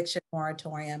have an eviction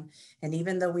moratorium, and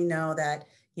even though we know that,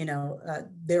 you know,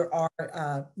 there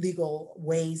are legal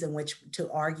ways in which to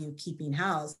argue keeping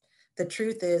housed, the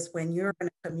truth is when you're in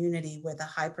a community with a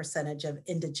high percentage of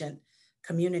indigent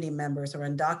community members or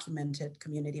undocumented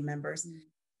community members,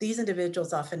 these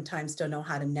individuals oftentimes don't know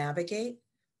how to navigate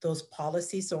those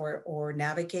policies or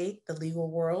navigate the legal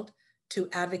world to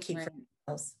advocate for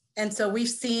themselves. And so we've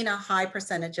seen a high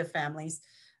percentage of families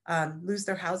lose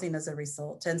their housing as a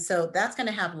result. And so that's going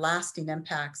to have lasting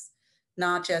impacts,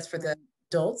 not just for the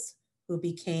adults who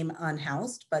became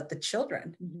unhoused, but the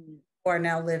children who are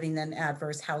now living in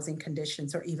adverse housing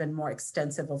conditions or even more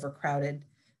extensive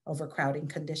overcrowding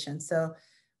conditions. So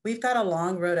we've got a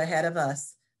long road ahead of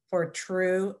us for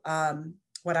true,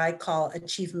 what I call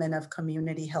achievement of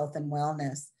community health and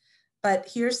wellness. But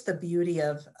here's the beauty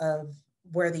of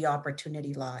where the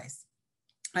opportunity lies.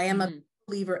 I am a big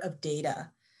believer of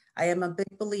data. I am a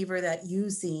big believer that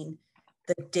using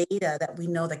the data that we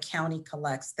know the county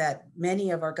collects, that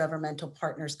many of our governmental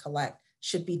partners collect,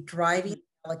 should be driving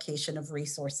the allocation of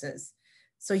resources.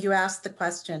 So you asked the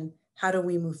question, how do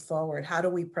we move forward? How do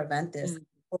we prevent this?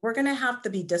 Well, we're gonna have to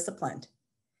be disciplined.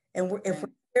 And if we're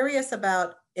serious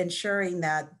about ensuring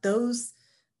that those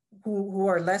who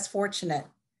are less fortunate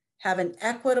have an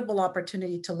equitable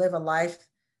opportunity to live a life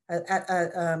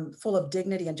full of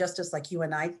dignity and justice like you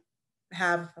and I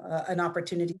have an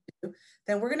opportunity to do,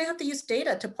 then we're gonna have to use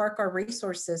data to park our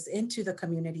resources into the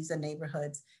communities and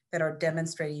neighborhoods that are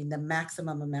demonstrating the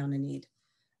maximum amount of need.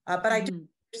 But I do think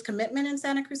there's commitment in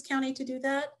Santa Cruz County to do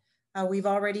that. We've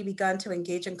already begun to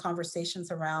engage in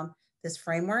conversations around this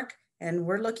framework, and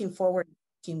we're looking forward to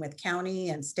working with county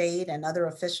and state and other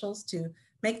officials to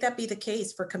make that be the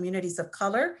case for communities of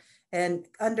color and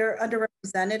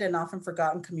underrepresented and often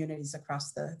forgotten communities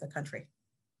across the country.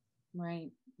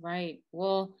 Right.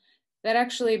 Well, that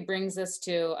actually brings us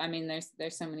to, I mean,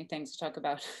 there's so many things to talk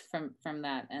about from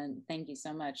that, and thank you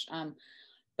so much.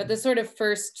 But the sort of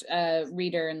first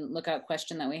reader and lookout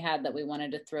question that we had that we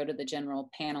wanted to throw to the general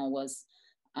panel was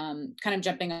kind of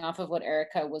jumping off of what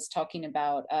Erica was talking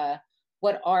about.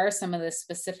 What are some of the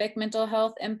specific mental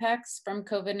health impacts from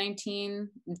COVID-19,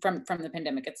 from the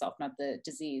pandemic itself, not the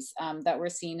disease, that we're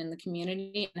seeing in the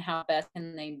community, and how best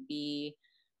can they be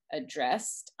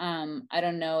addressed? I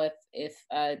don't know if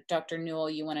Dr. Newell,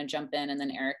 you want to jump in, and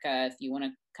then Erica, if you want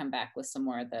to come back with some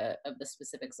more of the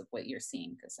specifics of what you're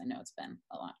seeing, because I know it's been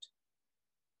a lot.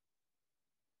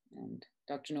 And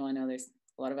Dr. Newell, I know there's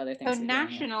a lot of other things. So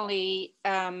nationally,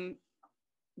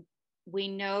 we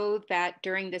know that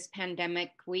during this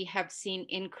pandemic, we have seen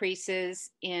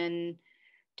increases in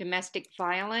domestic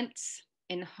violence,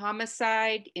 in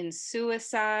homicide, in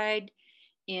suicide,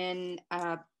 in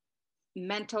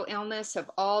mental illness of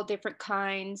all different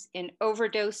kinds, in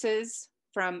overdoses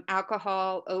from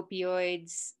alcohol,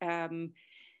 opioids,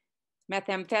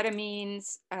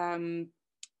 methamphetamines.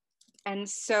 And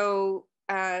so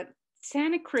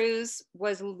Santa Cruz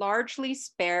was largely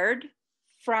spared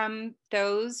from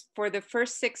those for the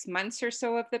first 6 months or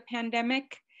so of the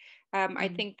pandemic. I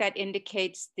think that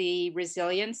indicates the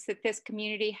resilience that this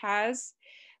community has,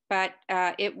 but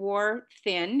it wore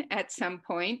thin at some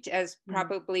point, as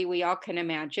probably we all can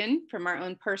imagine from our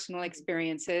own personal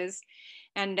experiences.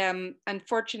 And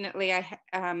unfortunately, I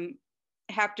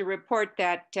have to report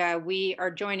that we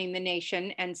are joining the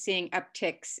nation and seeing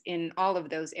upticks in all of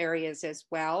those areas as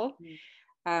well.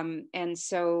 And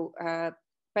so,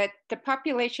 but the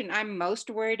population I'm most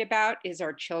worried about is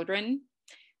our children.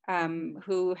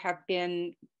 who have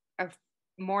been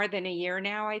more than a year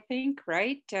now, I think,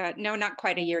 right? No, not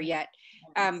quite a year yet,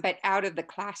 but out of the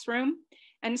classroom.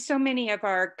 And so many of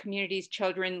our community's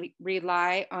children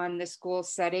rely on the school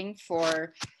setting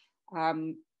for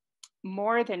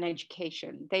more than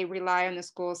education. They rely on the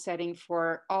school setting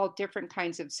for all different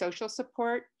kinds of social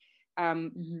support,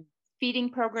 feeding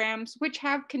programs, which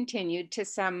have continued to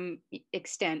some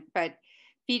extent, but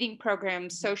feeding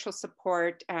programs, social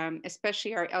support,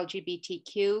 especially our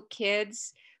LGBTQ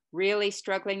kids, really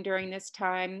struggling during this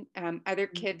time. Other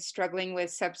kids struggling with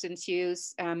substance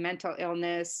use, mental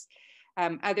illness,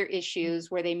 other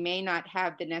issues where they may not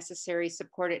have the necessary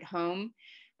support at home.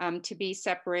 To be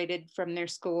separated from their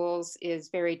schools is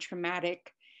very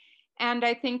traumatic. And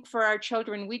I think for our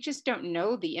children, we just don't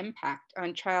know the impact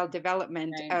on child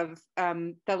development of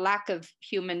the lack of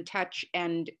human touch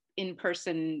and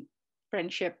in-person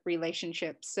friendship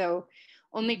relationships. So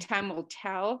only time will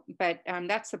tell, but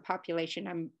that's the population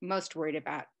I'm most worried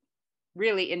about.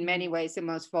 Really, in many ways, the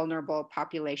most vulnerable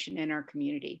population in our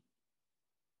community.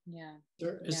 Yeah.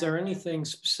 Is there anything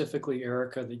specifically,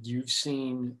 Erica, that you've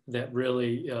seen that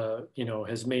really,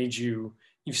 has made you've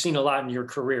seen a lot in your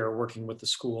career working with the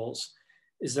schools.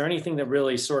 Is there anything that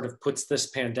really sort of puts this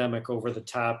pandemic over the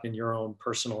top in your own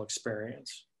personal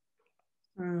experience?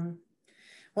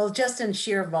 Well, just in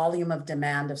sheer volume of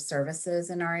demand of services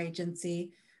in our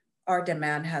agency, our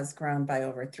demand has grown by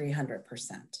over 300%,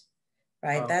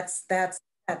 right? Wow.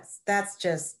 That's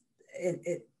just,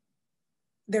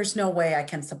 there's no way I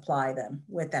can supply them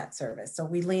with that service. So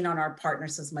we lean on our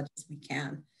partners as much as we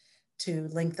can to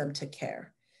link them to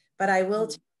care. But I will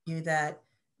tell you that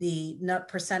the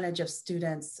percentage of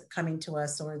students coming to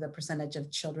us, or the percentage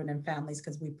of children and families,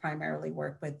 because we primarily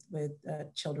work with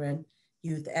children,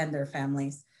 youth, and their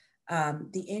families,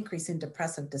 the increase in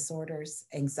depressive disorders,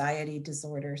 anxiety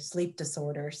disorders, sleep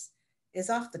disorders is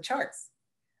off the charts,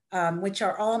 which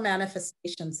are all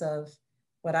manifestations of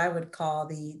what I would call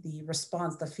the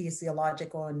response, the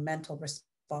physiological and mental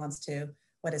response to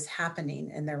what is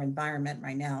happening in their environment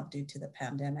right now due to the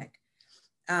pandemic.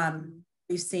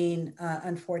 We've seen,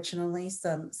 unfortunately,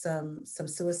 some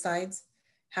suicides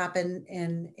happen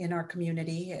in our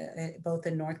community, both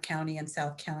in North County and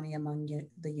South County among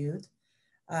the youth.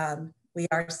 We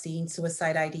are seeing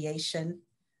suicide ideation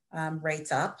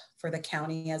rates up for the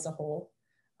county as a whole.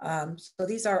 So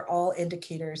these are all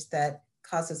indicators that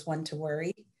causes one to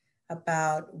worry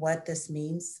about what this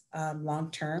means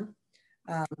long-term.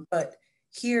 But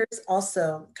here's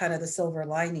also kind of the silver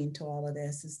lining to all of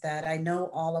this, is that I know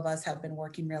all of us have been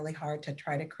working really hard to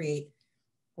try to create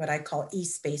what I call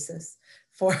e-spaces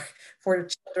for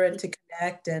children to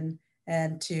connect and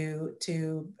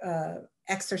to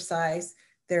exercise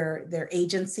their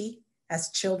agency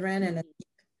as children.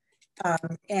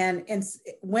 And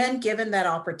when given that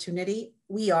opportunity,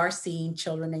 we are seeing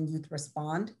children and youth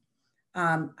respond.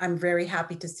 I'm very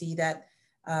happy to see that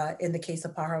in the case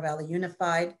of Pajaro Valley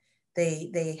Unified,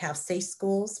 they have safe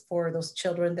schools for those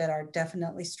children that are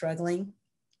definitely struggling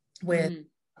with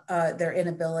their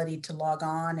inability to log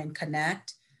on and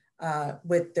connect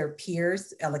with their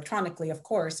peers electronically, of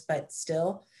course, but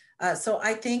still. So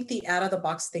I think the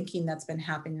out-of-the-box thinking that's been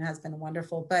happening has been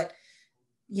wonderful. But,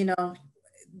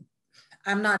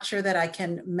 I'm not sure that I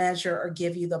can measure or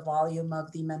give you the volume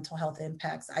of the mental health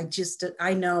impacts.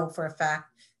 I know for a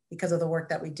fact, because of the work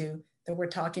that we do, that we're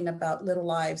talking about little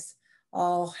lives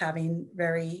all having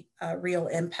very real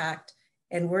impact.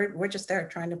 And we're just there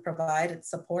trying to provide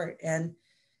support. And,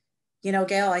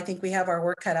 Gail, I think we have our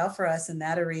work cut out for us in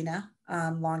that arena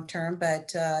long-term.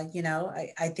 But,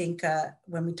 I think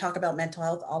when we talk about mental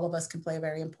health, all of us can play a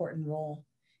very important role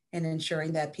in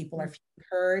ensuring that people are feeling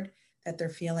heard, that they're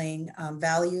feeling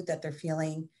valued, that they're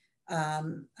feeling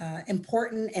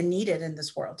important and needed in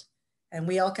this world. And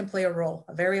we all can play a role,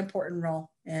 a very important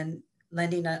role in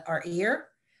lending our ear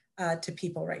to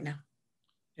people right now.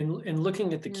 In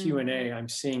looking at the Q&A, I'm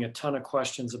seeing a ton of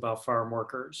questions about farm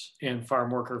workers and farm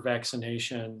worker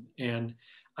vaccination. And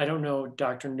I don't know,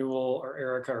 Dr. Newell or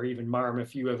Erica or even Marm,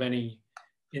 if you have any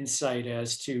insight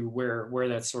as to where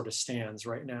that sort of stands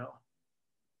right now.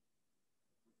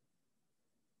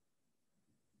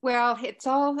 Well, it's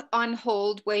all on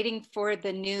hold, waiting for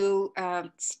the new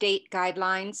state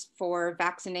guidelines for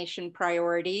vaccination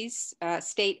priorities,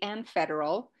 state and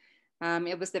federal.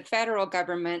 It was the federal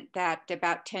government that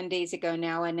about 10 days ago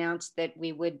now announced that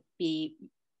we would be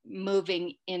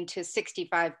moving into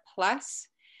 65 plus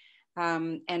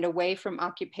and away from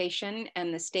occupation,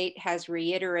 and the state has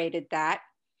reiterated that.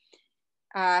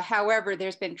 However,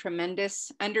 there's been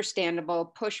tremendous,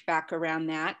 understandable pushback around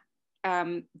that.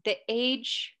 The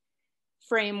age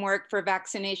framework for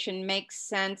vaccination makes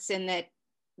sense in that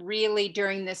really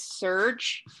during this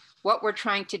surge, what we're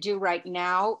trying to do right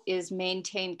now is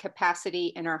maintain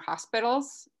capacity in our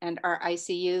hospitals and our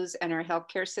ICUs and our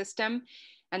healthcare system.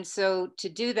 And so to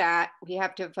do that, we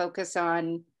have to focus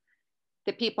on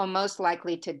the people most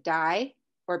likely to die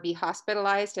or be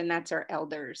hospitalized, and that's our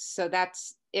elders. So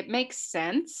it makes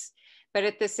sense, but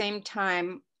at the same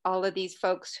time, all of these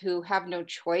folks who have no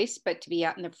choice but to be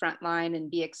out in the front line and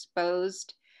be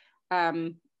exposed,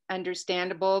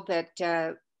 understandable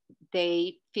that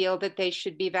they feel that they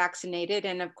should be vaccinated,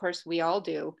 and of course we all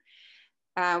do.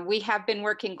 We have been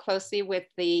working closely with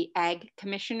the Ag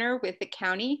Commissioner, with the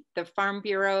county, the Farm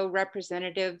Bureau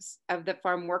representatives of the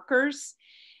farm workers,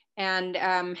 and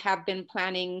have been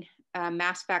planning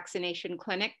mass vaccination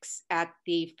clinics at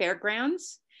the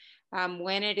fairgrounds.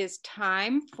 When it is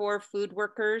time for food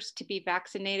workers to be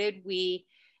vaccinated, we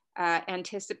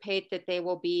anticipate that they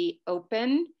will be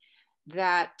open,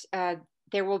 that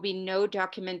there will be no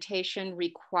documentation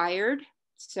required.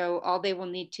 So all they will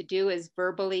need to do is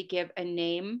verbally give a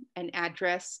name, an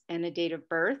address, and a date of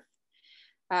birth.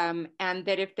 And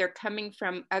that if they're coming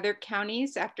from other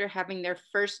counties after having their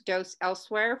first dose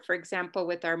elsewhere, for example,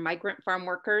 with our migrant farm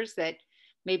workers that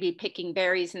may be picking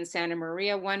berries in Santa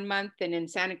Maria one month and in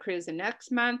Santa Cruz the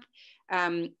next month,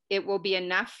 it will be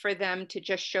enough for them to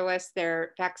just show us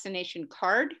their vaccination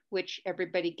card, which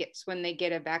everybody gets when they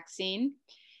get a vaccine.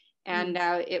 And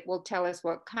it will tell us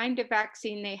what kind of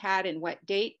vaccine they had and what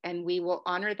date, and we will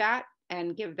honor that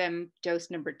and give them dose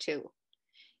number 2.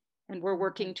 And we're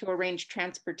working to arrange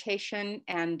transportation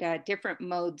and different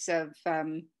modes of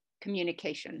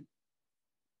communication.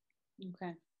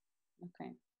 Okay.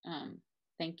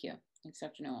 Thank you. Thanks,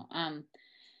 Dr. Newell.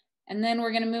 And then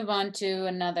we're going to move on to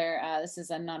another, this is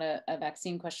not a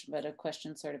vaccine question, but a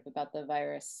question sort of about the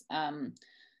virus.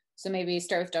 So maybe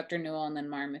start with Dr. Newell and then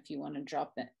Marm, if you want to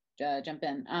jump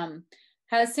in.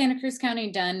 Has Santa Cruz County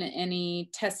done any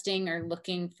testing or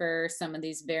looking for some of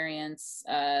these variants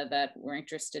that we're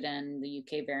interested in, the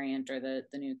UK variant or the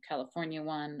new California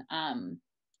one?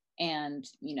 And,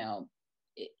 you know,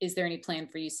 is there any plan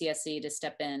for UCSC to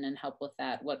step in and help with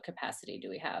that? What capacity do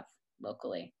we have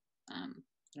locally? I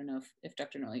don't know if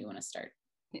Dr. Newell, you want to start.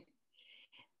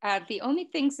 The only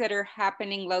things that are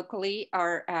happening locally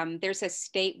are there's a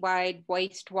statewide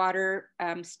wastewater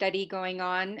study going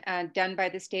on done by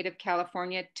the state of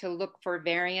California to look for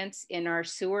variants in our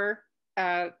sewer,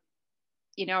 our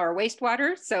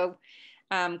wastewater. So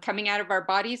coming out of our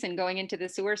bodies and going into the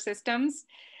sewer systems.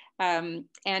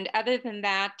 And other than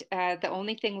that, the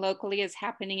only thing locally is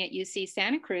happening at UC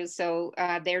Santa Cruz. So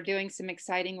they're doing some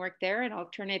exciting work there, and I'll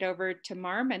turn it over to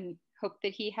Marm and hope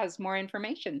that he has more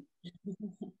information.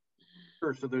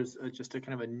 Sure. So there's just a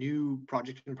kind of a new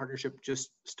project and partnership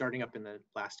just starting up in the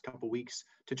last couple of weeks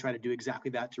to try to do exactly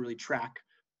that, to really track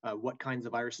what kinds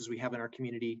of viruses we have in our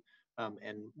community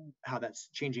and how that's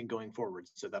changing going forward.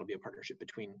 So that'll be a partnership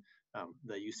between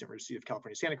the University of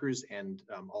California, Santa Cruz and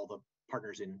all the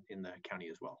partners in the county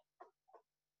as well.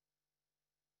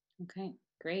 Okay,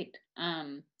 great.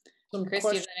 Some Chris, do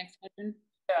you have the next question?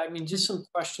 Yeah, I mean, just some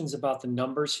questions about the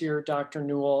numbers here, Dr.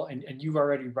 Newell, and you've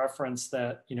already referenced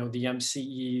that, the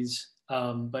MCEs,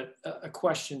 but a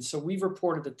question. So we've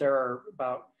reported that there are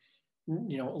about, a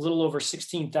little over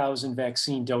 16,000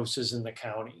 vaccine doses in the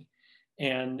county.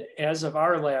 And as of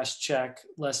our last check,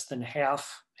 less than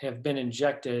half have been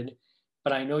injected,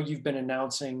 but I know you've been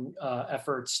announcing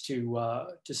efforts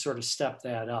to sort of step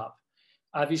that up.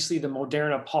 Obviously, the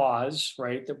Moderna pause,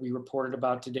 right, that we reported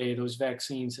about today, those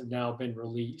vaccines have now been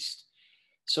released.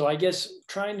 So I guess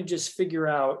trying to just figure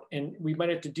out, and we might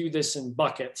have to do this in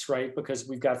buckets, right, because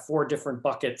we've got 4 different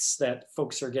buckets that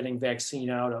folks are getting vaccine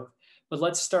out of. But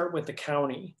let's start with the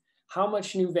county. How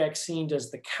much new vaccine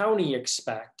does the county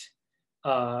expect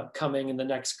coming in the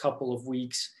next couple of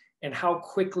weeks? And how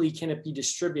quickly can it be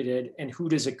distributed, and who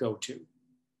does it go to?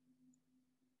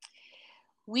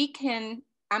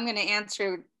 I'm going to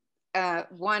answer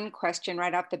one question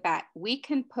right off the bat. We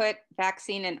can put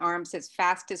vaccine in arms as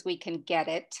fast as we can get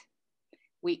it.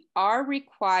 We are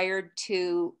required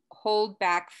to hold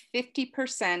back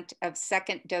 50% of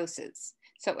second doses.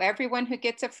 So everyone who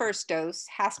gets a first dose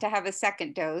has to have a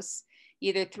second dose,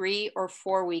 either 3 or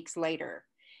 4 weeks later.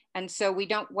 And so we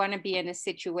don't want to be in a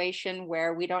situation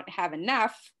where we don't have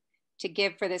enough to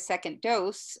give for the second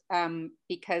dose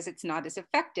because it's not as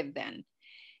effective then.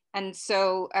 And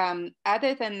so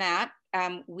other than that,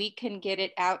 we can get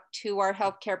it out to our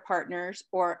healthcare partners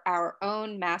or our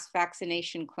own mass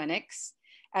vaccination clinics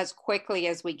as quickly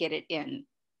as we get it in.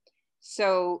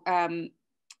 So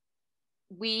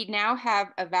we now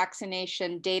have a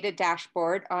vaccination data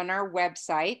dashboard on our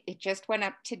website. It just went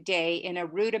up today in a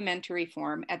rudimentary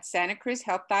form at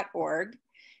santacruzhealth.org.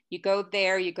 You go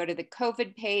there, you go to the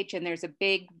COVID page, and there's a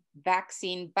big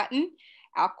vaccine button,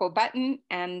 ALCO button,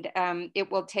 and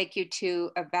it will take you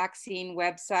to a vaccine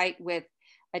website with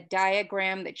a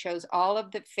diagram that shows all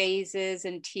of the phases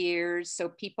and tiers so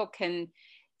people can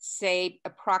say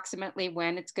approximately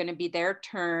when it's going to be their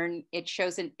turn. It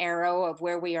shows an arrow of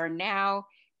where we are now.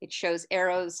 It shows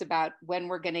arrows about when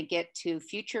we're going to get to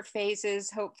future phases,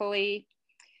 hopefully.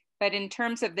 But in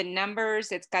terms of the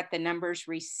numbers, it's got the numbers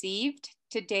received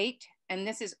to date, and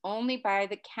this is only by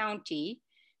the county.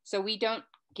 So we don't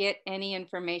get any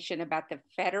information about the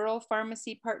federal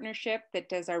pharmacy partnership that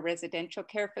does our residential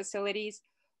care facilities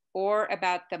or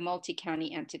about the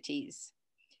multi-county entities.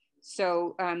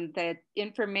 So the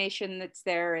information that's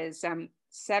there is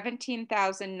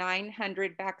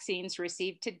 17,900 vaccines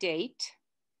received to date.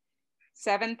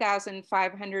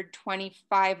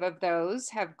 7,525 of those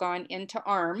have gone into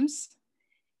arms,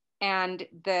 and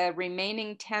the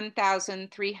remaining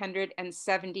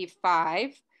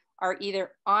 10,375 are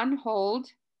either on hold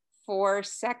for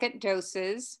second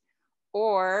doses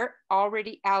or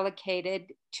already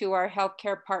allocated to our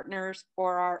healthcare partners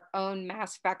or our own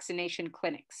mass vaccination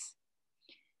clinics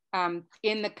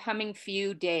in the coming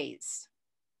few days.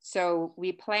 So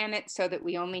we plan it so that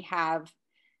we only have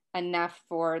enough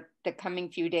for the coming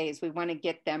few days. We want to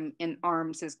get them in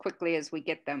arms as quickly as we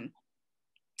get them.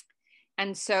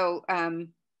 And so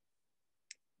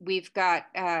we've got,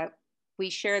 we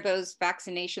share those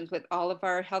vaccinations with all of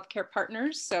our healthcare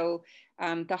partners. So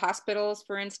the hospitals,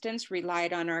 for instance,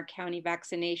 relied on our county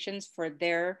vaccinations for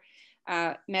their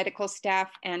medical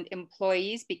staff and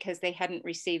employees because they hadn't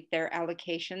received their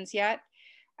allocations yet.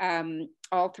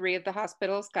 All three of the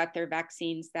hospitals got their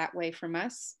vaccines that way from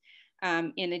us.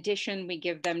 In addition, we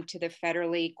give them to the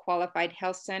federally qualified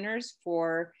health centers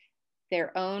for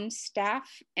their own staff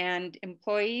and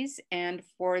employees and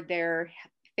for their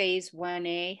phase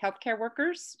 1A healthcare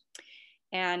workers.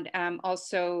 And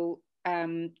also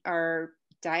our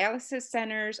dialysis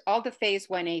centers, all the phase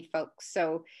 1A folks.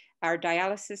 So our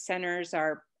dialysis centers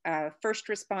are first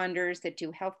responders that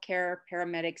do healthcare,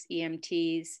 paramedics,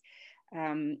 EMTs,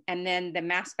 and then the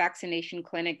mass vaccination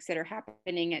clinics that are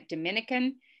happening at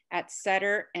Dominican, at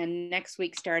Sutter, and next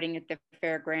week starting at the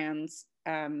fairgrounds.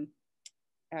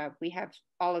 We have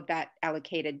all of that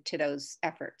allocated to those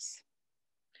efforts.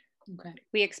 Okay.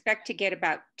 We expect to get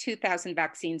about 2,000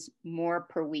 vaccines more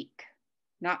per week,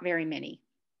 not very many.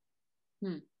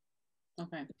 Okay.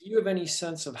 Do you have any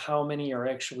sense of how many are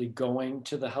actually going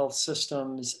to the health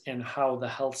systems and how the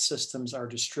health systems are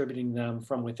distributing them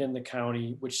from within the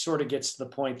county, which sort of gets to the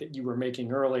point that you were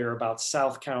making earlier about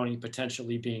South County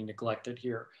potentially being neglected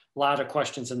here? A lot of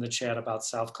questions in the chat about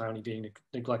South County being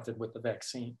neglected with the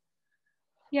vaccine.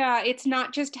 Yeah, it's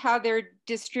not just how they're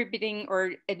distributing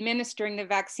or administering the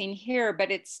vaccine here,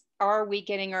 but it's, are we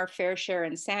getting our fair share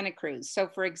in Santa Cruz? So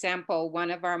for example,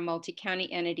 one of our multi-county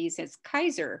entities is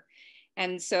Kaiser.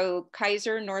 And so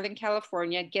Kaiser, Northern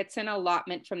California, gets an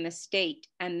allotment from the state,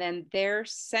 and then their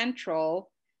central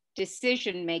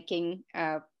decision-making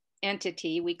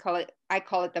entity, I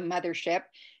call it the mothership.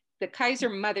 The Kaiser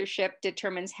mothership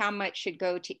determines how much should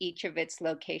go to each of its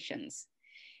locations.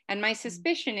 And my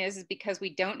suspicion is because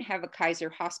we don't have a Kaiser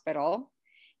hospital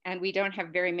and we don't have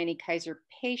very many Kaiser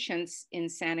patients in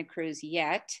Santa Cruz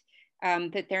yet,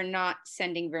 that they're not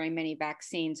sending very many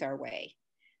vaccines our way.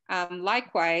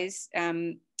 Likewise,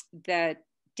 the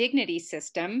Dignity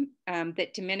system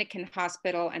that Dominican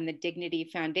Hospital and the Dignity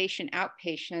Foundation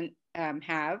outpatient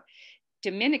have,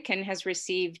 Dominican has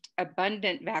received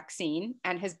abundant vaccine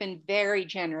and has been very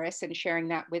generous in sharing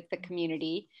that with the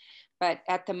community. But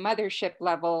at the mothership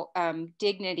level,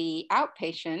 Dignity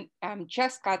outpatient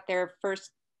just got their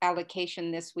first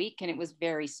allocation this week, and it was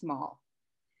very small.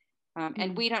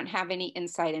 And we don't have any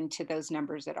insight into those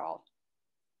numbers at all.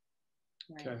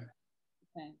 Right.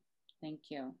 Okay, thank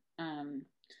you. All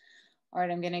right,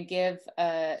 I'm gonna give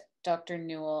Dr.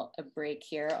 Newell a break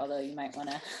here, although you might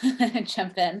wanna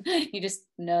jump in. You just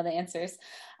know the answers.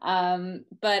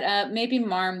 But maybe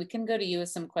Marm, we can go to you with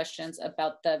some questions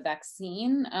about the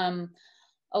vaccine.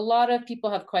 A lot of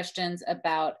people have questions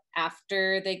about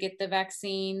after they get the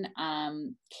vaccine.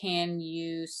 Can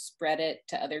you spread it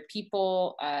to other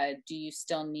people? Do you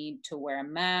still need to wear a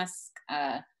mask?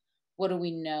 What do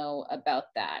we know about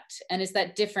that? And is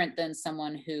that different than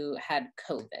someone who had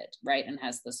COVID, right? And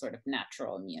has the sort of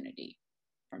natural immunity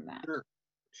from that?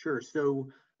 Sure. So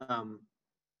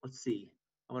let's see.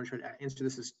 I want to try to answer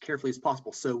this as carefully as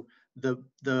possible. So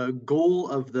the goal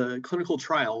of the clinical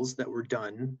trials that were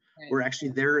done were actually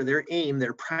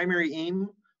their primary aim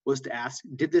was to ask,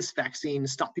 did this vaccine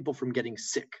stop people from getting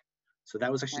sick? So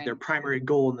that was actually their primary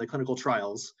goal in the clinical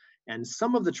trials. And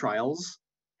some of the trials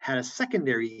had a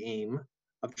secondary aim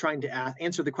of trying to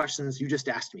answer the questions you just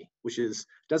asked me, which is,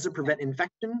 does it prevent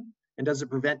infection? And does it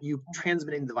prevent you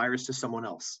transmitting the virus to someone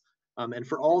else? And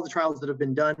for all the trials that have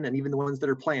been done, and even the ones that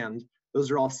are planned, those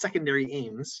are all secondary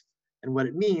aims. And what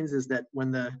it means is that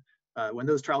when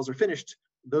those trials are finished,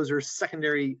 those are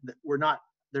secondary. They're not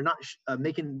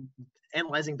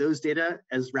analyzing those data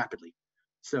as rapidly.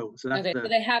 So that's okay. So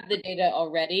they have the data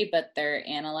already, but they're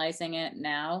analyzing it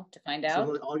now to find out.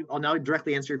 So I'll now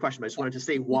directly answer your question. But I just wanted to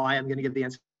say why I'm going to give the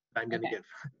answer I'm going to give.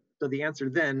 So the answer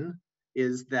then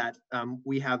is that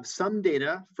we have some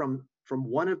data from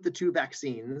one of the two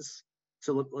vaccines.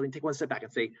 So let me take one step back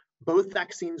and say both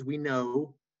vaccines we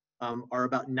know are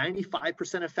about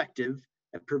 95% effective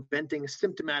at preventing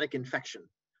symptomatic infection.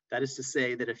 That is to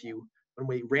say that when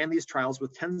we ran these trials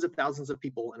with tens of thousands of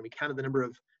people and we counted the number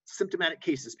of symptomatic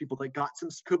cases, people that got some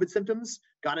COVID symptoms,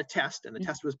 got a test, and the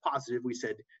test was positive, we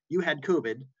said, you had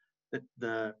COVID, that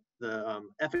the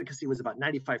efficacy was about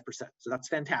 95%. So that's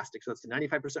fantastic. So that's a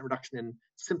 95% reduction in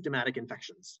symptomatic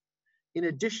infections. In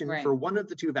addition, for one of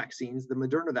the two vaccines, the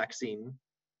Moderna vaccine,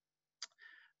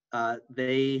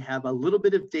 they have a little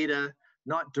bit of data,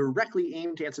 not directly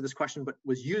aimed to answer this question, but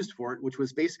was used for it, which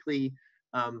was basically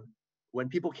when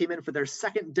people came in for their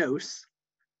second dose,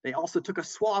 they also took a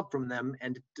swab from them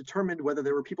and determined whether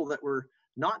there were people that were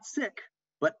not sick,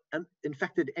 but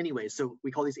infected anyway. So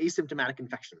we call these asymptomatic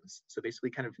infections. So basically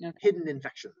kind of hidden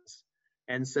infections.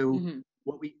 And so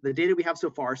the data we have so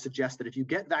far suggests that if you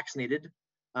get vaccinated,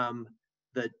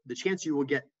 the chance you will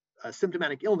get a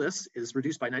symptomatic illness is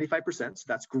reduced by 95%, so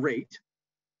that's great.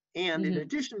 And in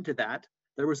addition to that,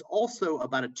 there was also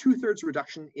about a 2/3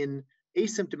 reduction in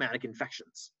asymptomatic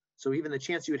infections. So even the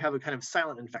chance you would have a kind of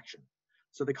silent infection.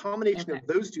 So the combination of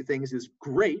those two things is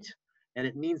great, and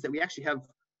it means that we actually have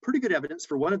pretty good evidence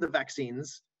for one of the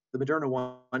vaccines, the Moderna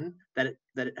one, that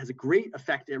it has a great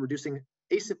effect at reducing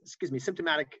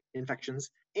symptomatic infections,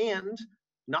 and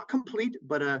not complete,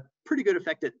 but a pretty good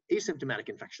effect at asymptomatic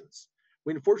infections.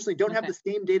 We unfortunately don't have the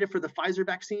same data for the Pfizer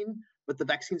vaccine, but the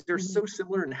vaccines are so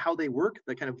similar in how they work,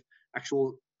 the kind of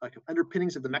actual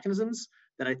underpinnings of the mechanisms,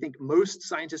 that I think most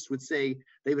scientists would say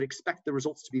they would expect the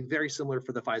results to be very similar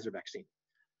for the Pfizer vaccine.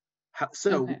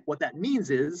 So what that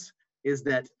means is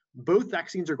that both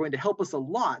vaccines are going to help us a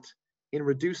lot in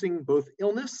reducing both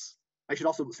illness. I should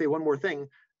also say one more thing.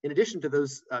 In addition to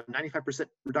those 95%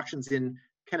 reductions in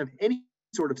kind of any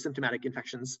sort of symptomatic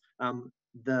infections,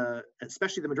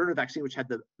 especially the Moderna vaccine, which had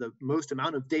the most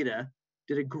amount of data,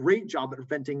 did a great job at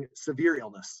preventing severe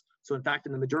illness. So in fact,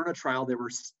 in the Moderna trial, there were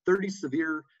 30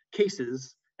 severe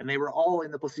cases, and they were all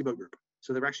in the placebo group.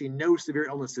 So there were actually no severe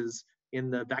illnesses in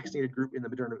the vaccinated group in the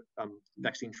Moderna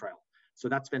vaccine trial. So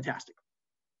that's fantastic.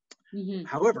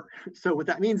 However, so what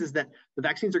that means is that the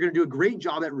vaccines are going to do a great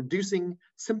job at reducing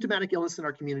symptomatic illness in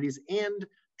our communities and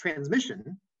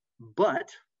transmission, but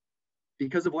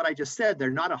because of what I just said,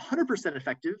 they're not 100%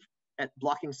 effective at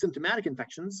blocking symptomatic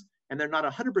infections, and they're not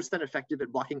 100% effective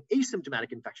at blocking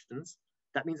asymptomatic infections.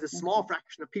 That means a small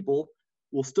fraction of people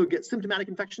will still get symptomatic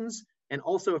infections, and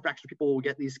also a fraction of people will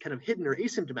get these kind of hidden or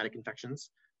asymptomatic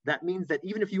infections. That means that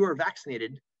even if you are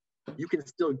vaccinated, you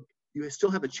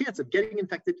still have a chance of getting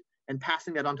infected and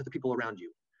passing that on to the people around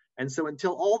you. And so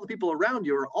until all the people around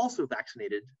you are also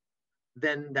vaccinated,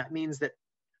 then that means that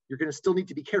you're going to still need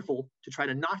to be careful to try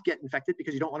to not get infected,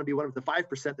 because you don't want to be one of the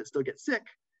 5% that still get sick.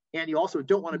 And you also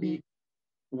don't want to be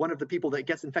one of the people that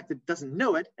gets infected, doesn't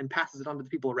know it, and passes it on to the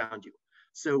people around you.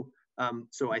 So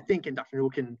I think, and Dr.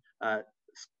 Newell can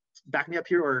back me up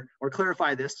here or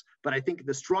clarify this, but I think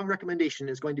the strong recommendation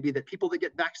is going to be that people that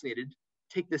get vaccinated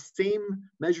take the same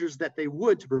measures that they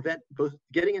would to prevent both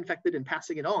getting infected and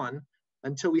passing it on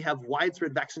until we have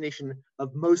widespread vaccination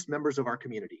of most members of our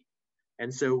community.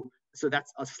 And so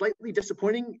that's a slightly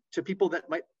disappointing to people that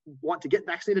might want to get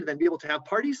vaccinated and then be able to have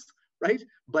parties, right?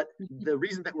 But the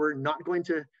reason that we're not going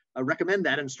to recommend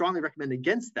that and strongly recommend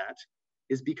against that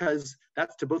is because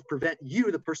that's to both prevent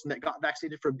you, the person that got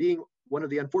vaccinated, from being one of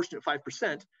the unfortunate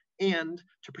 5%, and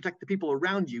to protect the people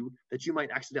around you that you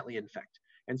might accidentally infect.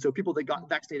 And so people that got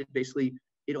vaccinated, basically,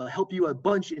 it'll help you a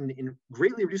bunch in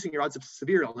greatly reducing your odds of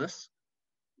severe illness,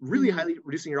 really highly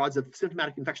reducing your odds of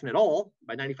symptomatic infection at all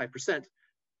by 95%,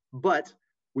 but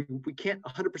we can't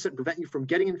 100% prevent you from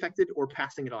getting infected or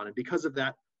passing it on. And because of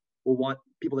that, will want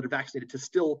people that are vaccinated to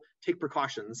still take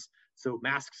precautions. So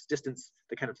masks, distance,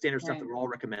 the kind of standard stuff that we're all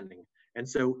recommending. And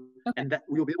so, and that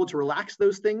we'll be able to relax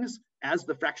those things as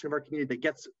the fraction of our community that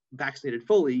gets vaccinated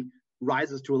fully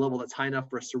rises to a level that's high enough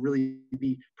for us to really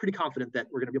be pretty confident that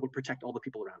we're going to be able to protect all the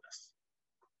people around us.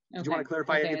 Did you want to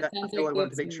clarify any of that? I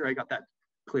wanted to make sure I got that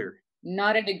clear.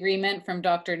 Nodded agreement from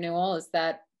Dr. Newell. Is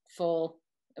that full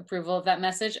approval of that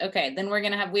message? Okay, then we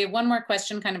have one more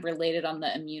question kind of related on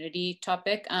the immunity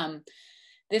topic.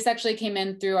 This actually came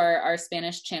in through our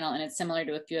Spanish channel, and it's similar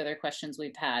to a few other questions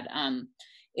we've had.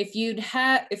 If you've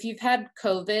had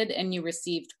COVID and you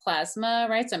received plasma,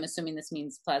 right? So I'm assuming this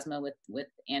means plasma with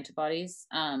antibodies.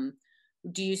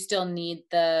 Do you still need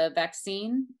the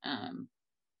vaccine,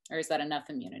 or is that enough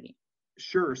immunity?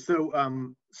 Sure. So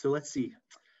let's see.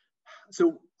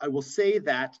 So I will say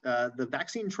that the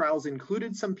vaccine trials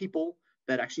included some people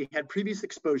that actually had previous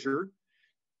exposure,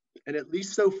 and at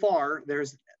least so far,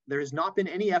 there's not been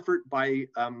any effort by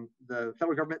the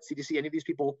federal government, CDC, any of these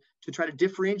people to try to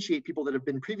differentiate people that have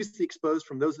been previously exposed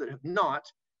from those that have not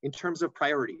in terms of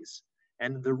priorities.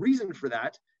 And the reason for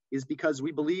that is because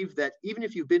we believe that even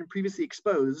if you've been previously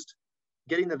exposed,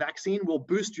 getting the vaccine will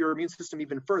boost your immune system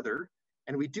even further.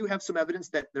 And we do have some evidence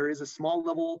that there is a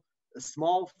small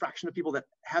fraction of people that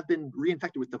have been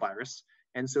reinfected with the virus.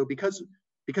 And so because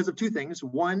of two things.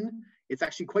 One, it's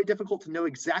actually quite difficult to know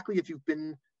exactly if you've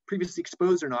been previously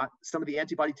exposed or not. Some of the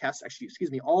antibody tests,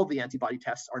 all of the antibody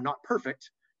tests are not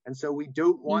perfect. And so we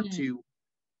don't want to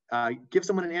give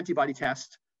someone an antibody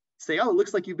test, say, oh, it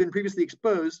looks like you've been previously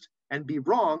exposed, and be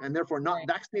wrong, and therefore not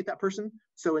vaccinate that person.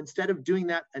 So instead of doing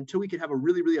that, until we can have a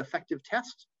really, really effective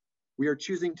test, we are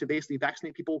choosing to basically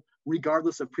vaccinate people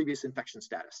regardless of previous infection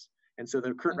status. And so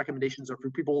the current recommendations are for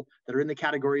people that are in the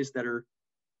categories that are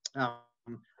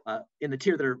in the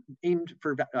tier that are aimed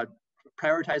for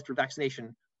prioritized for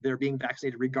vaccination. They're being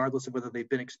vaccinated regardless of whether they've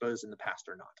been exposed in the past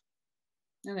or not.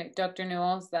 Okay, Dr.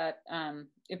 Newell, is that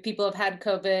if people have had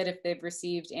COVID, if they've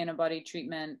received antibody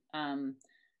treatment,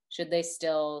 should they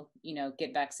still,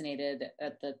 get vaccinated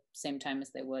at the same time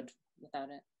as they would without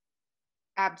it?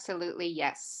 Absolutely,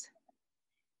 yes.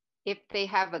 If they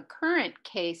have a current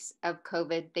case of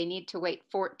COVID, they need to wait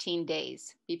 14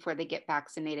 days before they get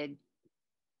vaccinated.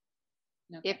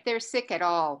 Okay. If they're sick at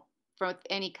all from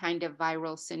any kind of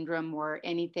viral syndrome or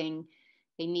anything,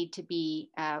 they need to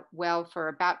be well for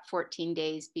about 14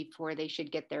 days before they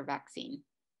should get their vaccine.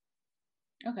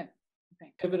 Okay.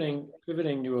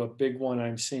 Pivoting to a big one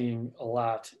I'm seeing a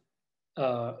lot.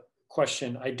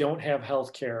 Question, I don't have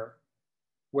health care.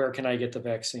 Where can I get the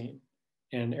vaccine?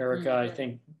 And Erica, I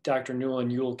think Dr. Newell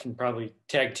and Yule can probably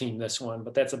tag team this one,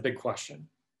 but that's a big question.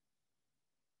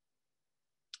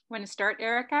 Want to start,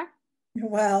 Erica?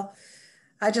 Well,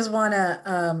 I just want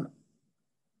to,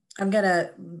 I'm going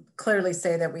to clearly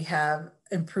say that we have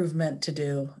improvement to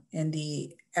do in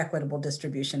the equitable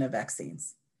distribution of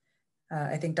vaccines.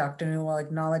 I think Dr. Newell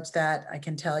acknowledged that. I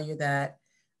can tell you that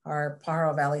our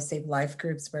Pajaro Valley Save Life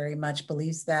groups very much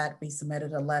believes that. We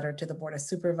submitted a letter to the Board of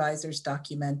Supervisors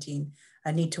documenting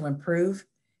a need to improve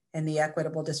in the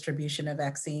equitable distribution of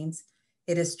vaccines.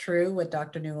 It is true what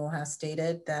Dr. Newell has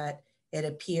stated, that it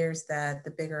appears that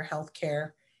the bigger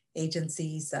healthcare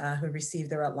agencies who receive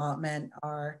their allotment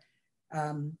are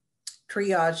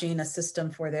triaging a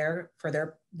system for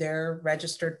their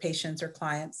registered patients or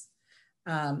clients.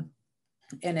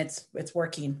 And it's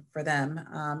working for them.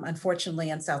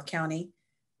 Unfortunately, in South County,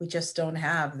 we just don't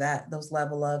have those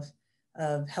level of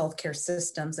healthcare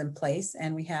systems in place.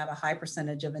 And we have a high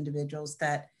percentage of individuals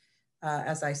that,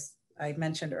 as I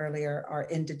mentioned earlier, are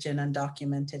indigent,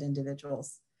 undocumented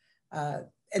individuals.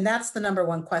 And that's the number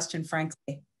one question,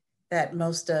 frankly, that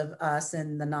most of us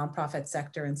in the nonprofit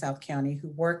sector in South County who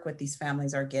work with these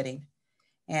families are getting.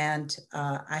 And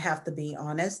I have to be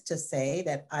honest to say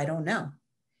that I don't know.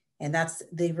 And that's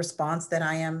the response that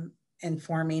I am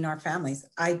informing our families.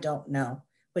 I don't know,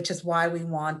 which is why we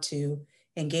want to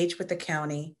engage with the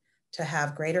county to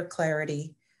have greater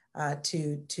clarity,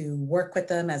 to work with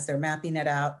them as they're mapping it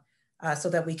out, so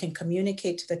that we can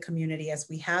communicate to the community as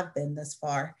we have been this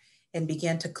far and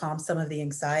begin to calm some of the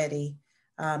anxiety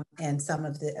and some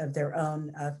of their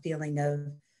own feeling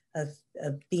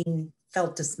of being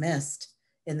felt dismissed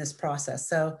in this process.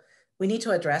 So we need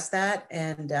to address that.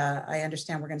 And I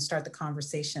understand we're going to start the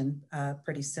conversation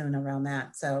pretty soon around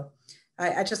that. So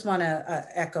I just want to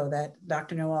echo that,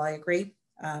 Dr. Newell, I agree.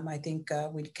 I think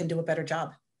we can do a better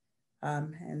job.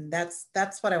 And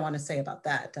that's what I want to say about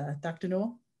that. Dr.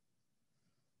 Newell?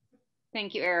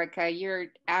 Thank you, Erica. You're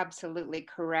absolutely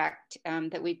correct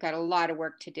that we've got a lot of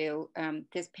work to do.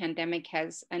 This pandemic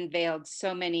has unveiled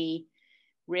so many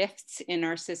rifts in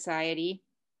our society.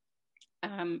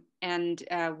 and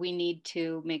we need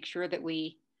to make sure that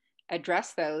we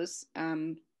address those,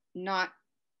 not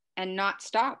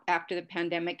stop after the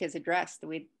pandemic is addressed.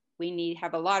 We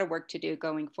have a lot of work to do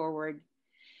going forward.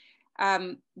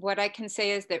 What I can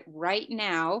say is that right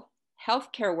now,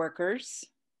 healthcare workers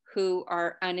who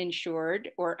are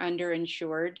uninsured or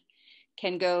underinsured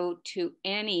can go to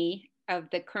any of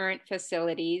the current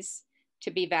facilities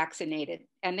to be vaccinated.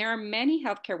 And there are many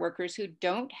healthcare workers who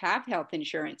don't have health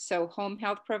insurance. So home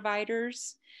health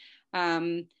providers,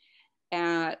 promotoras,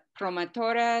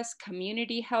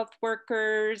 community health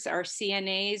workers, our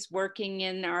CNAs working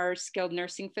in our skilled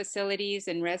nursing facilities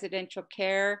and residential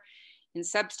care, in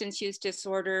substance use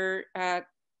disorder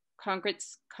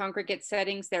congregate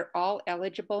settings, they're all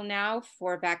eligible now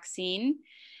for vaccine,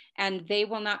 and they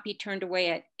will not be turned away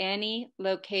at any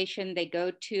location they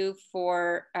go to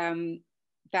for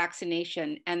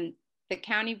vaccination. And the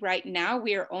county right now,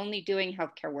 we are only doing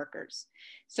healthcare workers.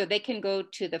 So they can go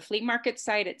to the flea market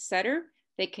site at Sutter.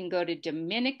 They can go to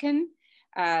Dominican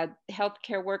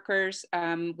healthcare workers.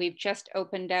 We've just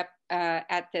opened up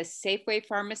at the Safeway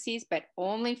pharmacies, but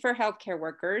only for healthcare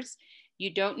workers. You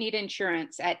don't need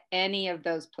insurance at any of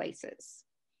those places.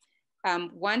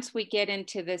 Once we get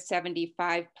into the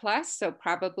 75 plus, so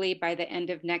probably by the end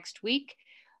of next week,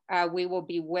 we will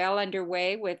be well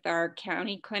underway with our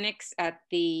county clinics at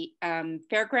the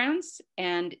fairgrounds,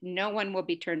 and no one will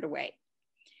be turned away.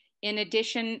 In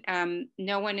addition,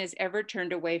 no one is ever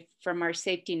turned away from our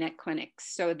safety net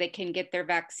clinics, so they can get their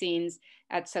vaccines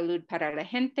at Salud para la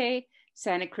Gente,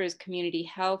 Santa Cruz Community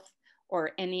Health,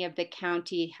 or any of the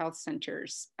county health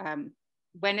centers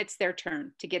when it's their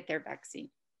turn to get their vaccine.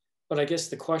 But I guess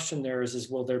the question there is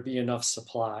will there be enough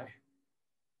supply?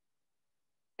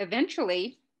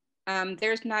 Eventually,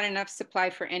 there's not enough supply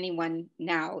for anyone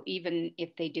now, even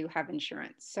if they do have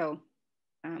insurance. So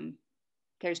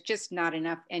there's just not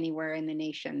enough anywhere in the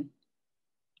nation.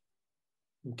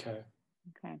 Okay.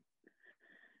 Okay.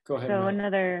 Go ahead. So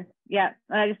Matt.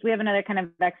 we have another kind of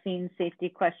vaccine safety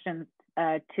questions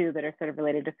too that are sort of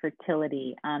related to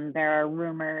fertility. There are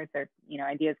rumors or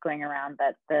ideas going around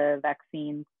that the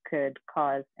vaccine could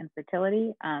cause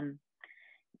infertility,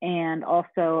 and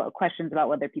also questions about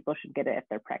whether people should get it if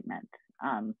they're pregnant.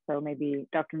 So maybe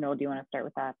Dr. Newell, do you want to start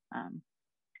with that?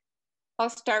 I'll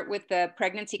start with the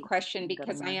pregnancy question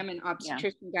because I am an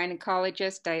obstetrician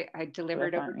gynecologist. I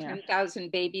delivered over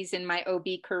 10,000 babies in my OB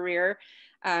career.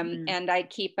 And I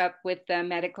keep up with the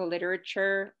medical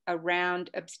literature around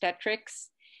obstetrics.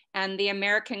 And the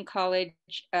American College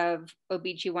of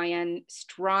OBGYN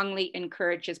strongly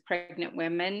encourages pregnant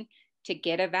women to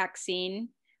get a vaccine.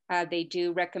 They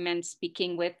do recommend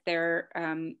speaking with their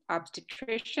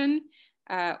obstetrician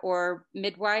or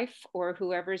midwife or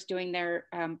whoever's doing their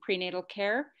prenatal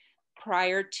care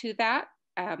prior to that.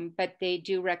 But they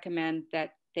do recommend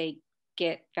that they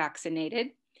get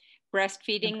vaccinated.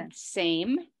 Breastfeeding,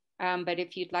 same. But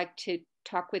if you'd like to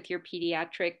talk with your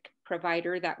pediatric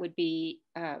provider, that would be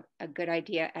a good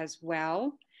idea as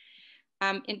well.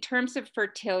 In terms of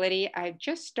fertility, I've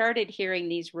just started hearing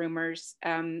these rumors.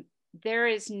 There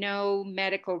is no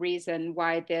medical reason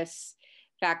why this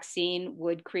vaccine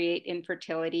would create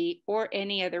infertility or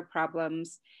any other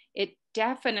problems. It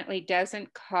definitely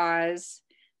doesn't cause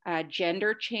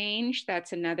gender change.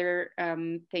 That's another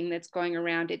thing that's going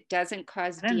around. It doesn't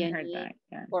cause DNA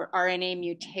or RNA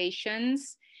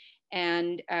mutations.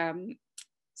 And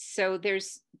so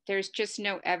there's just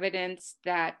no evidence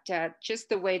that just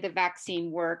the way the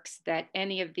vaccine works, that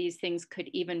any of these things could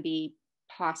even be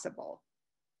possible,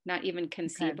 not even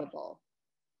conceivable.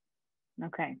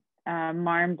 Okay.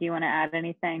 Marm, do you want to add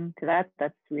anything to that?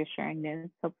 That's reassuring news,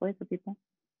 hopefully, for people.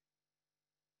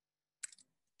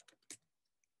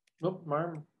 Nope,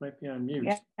 Marm might be on mute.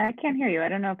 Yeah, I can't hear you. I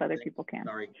don't know if other people can.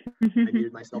 Sorry, I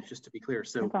muted myself just to be clear.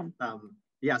 So, so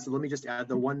let me just add,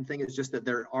 the one thing is just that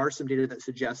there are some data that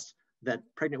suggests that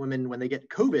pregnant women, when they get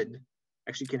COVID,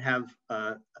 actually can have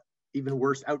even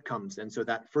worse outcomes. And so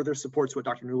that further supports what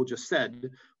Dr. Newell just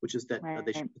said, which is that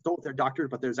they should consult with their doctor,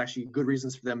 but there's actually good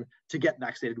reasons for them to get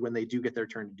vaccinated when they do get their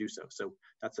turn to do so. So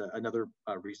that's another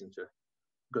reason to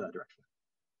go that direction.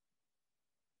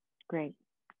 Great.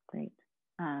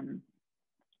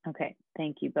 Okay,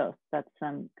 thank you both. That's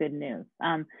some good news.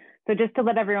 So just to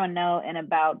let everyone know, in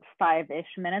about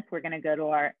 5-ish minutes, we're going to go to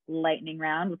our lightning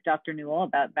round with Dr. Newell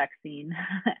about vaccine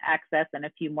access and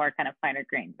a few more kind of finer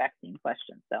grained vaccine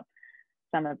questions. So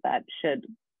some of that should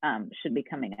be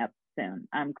coming up soon.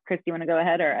 Chris, do you want to go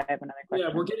ahead, or I have another question?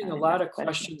 Yeah, we're getting a lot of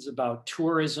questions about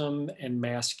tourism and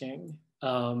masking,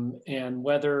 and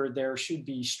whether there should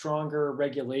be stronger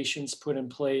regulations put in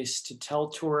place to tell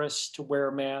tourists to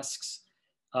wear masks.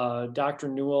 Dr.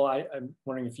 Newell, I'm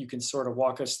wondering if you can sort of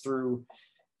walk us through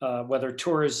whether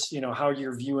tourists, how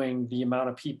you're viewing the amount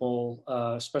of people,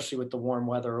 especially with the warm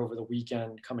weather over the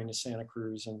weekend coming to Santa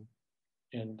Cruz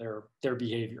and their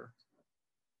behavior.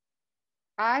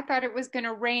 I thought it was going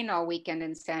to rain all weekend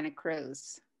in Santa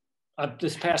Cruz.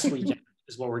 This past weekend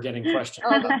is what we're getting questioned.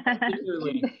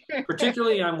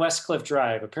 Particularly on West Cliff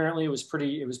Drive. Apparently, it was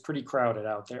pretty crowded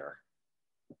out there,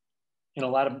 and a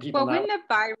lot of people. Well,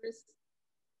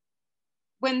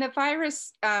 when the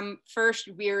virus first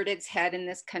reared its head in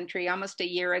this country almost a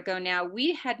year ago now,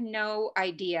 we had no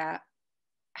idea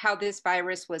how this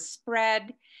virus was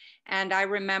spread, and I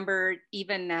remember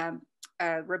even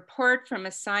a report from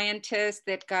a scientist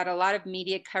that got a lot of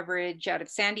media coverage out of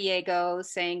San Diego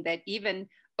saying that even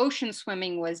ocean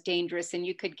swimming was dangerous and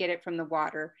you could get it from the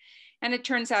water. And it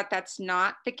turns out that's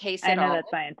not the case at all. I know that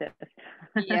scientist.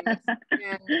 Yes,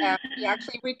 and he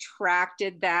actually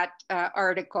retracted that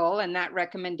article and that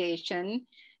recommendation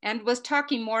and was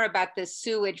talking more about the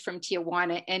sewage from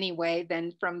Tijuana anyway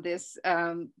than from this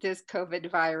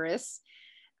COVID virus.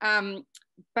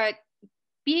 But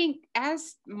being,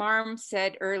 as Marm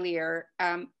said earlier,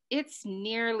 it's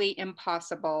nearly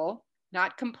impossible,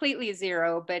 not completely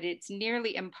zero, but it's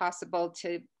nearly impossible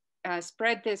to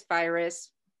spread this virus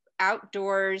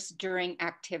outdoors during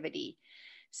activity.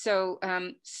 So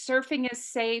surfing is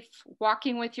safe,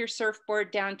 walking with your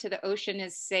surfboard down to the ocean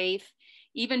is safe,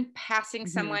 even passing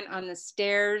someone on the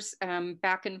stairs,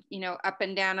 back and, up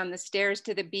and down on the stairs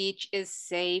to the beach is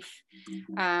safe.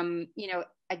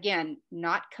 Again,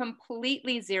 not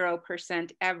completely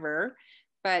 0% ever,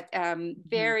 but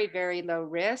very, very low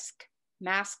risk.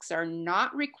 Masks are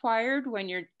not required when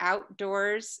you're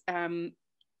outdoors,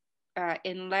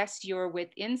 unless you're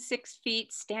within 6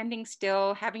 feet, standing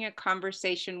still, having a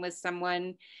conversation with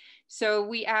someone. So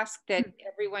we ask that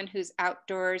everyone who's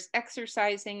outdoors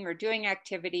exercising or doing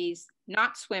activities,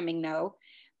 not swimming though,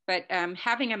 but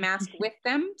having a mask with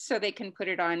them so they can put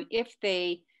it on if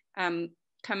they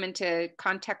come into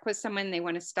contact with someone, they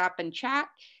want to stop and chat,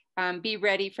 be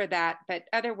ready for that. But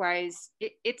otherwise,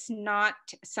 it's not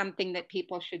something that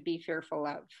people should be fearful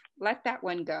of. Let that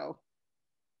one go.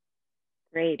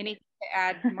 Great. Anything to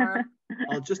add, Mark?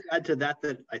 I'll just add to that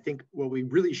I think what we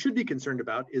really should be concerned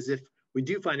about is if we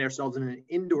do find ourselves in an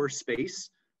indoor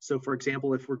space. So for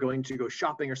example, if we're going to go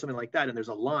shopping or something like that, and there's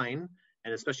a line,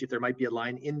 and especially if there might be a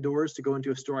line indoors to go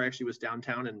into a store. I actually was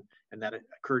downtown and that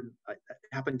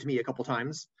happened to me a couple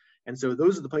times. And so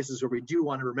those are the places where we do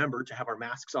want to remember to have our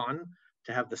masks on,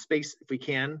 to have the space if we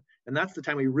can. And that's the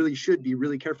time we really should be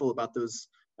really careful about those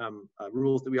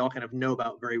rules that we all kind of know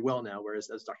about very well now. Whereas,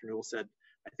 as Dr. Newell said,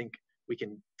 I think we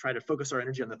can try to focus our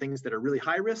energy on the things that are really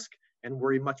high risk and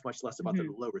worry much, much less about the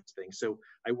low risk things. So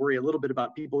I worry a little bit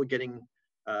about people getting,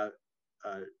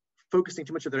 focusing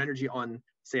too much of their energy on,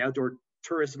 say, outdoor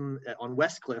tourism on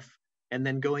West Cliff, and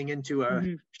then going into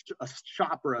a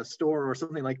shop or a store or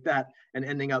something like that and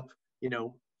ending up,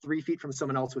 3 feet from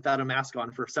someone else without a mask on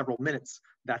for several minutes.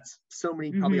 That's so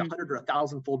many, probably 100 or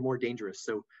 1,000-fold more dangerous.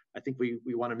 So I think we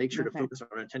want to make sure to focus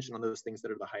our attention on those things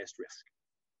that are the highest risk.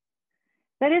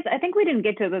 That is, I think we didn't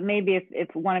get to it, but maybe if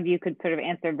one of you could sort of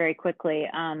answer very quickly.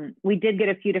 We did get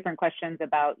a few different questions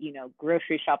about,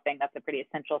 grocery shopping. That's a pretty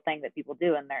essential thing that people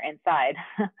do and they're inside.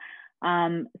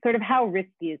 Sort of how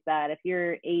risky is that? If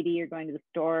you're 80, you're going to the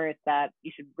store, is that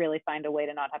you should really find a way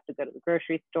to not have to go to the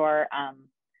grocery store?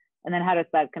 And then how does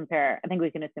that compare? I think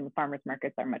we can assume farmers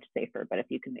markets are much safer, but if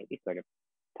you can maybe sort of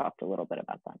talk a little bit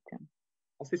about that too.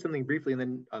 I'll say something briefly, and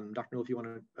then Dr. Newell, if you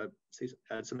want to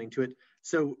add something to it.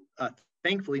 So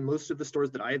thankfully, most of the stores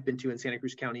that I have been to in Santa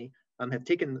Cruz County have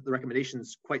taken the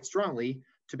recommendations quite strongly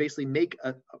to basically make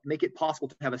it possible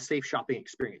to have a safe shopping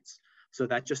experience. So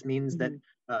that just means that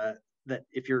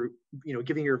if you're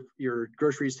giving your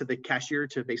groceries to the cashier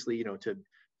to basically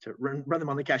to run them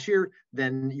on the cashier,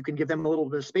 then you can give them a little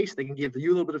bit of space. They can give you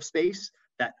a little bit of space.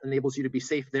 That enables you to be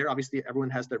safe there. Obviously,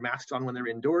 everyone has their masks on when they're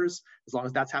indoors. As long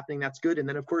as that's happening, that's good. And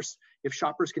then, of course, if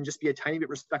shoppers can just be a tiny bit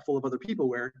respectful of other people,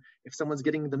 where if someone's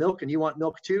getting the milk and you want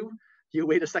milk too, you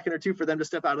wait a second or two for them to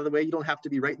step out of the way. You don't have to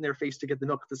be right in their face to get the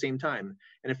milk at the same time.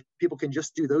 And if people can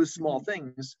just do those small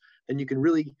things, then you can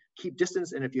really keep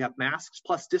distance. And if you have masks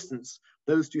plus distance,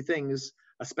 those two things,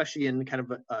 especially in kind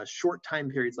of a short time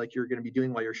periods like you're going to be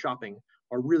doing while you're shopping,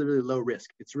 are really, really low risk.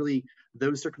 It's really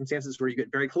those circumstances where you get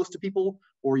very close to people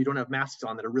or you don't have masks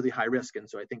on that are really high risk. And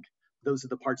so I think those are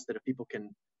the parts that if people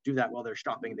can do that while they're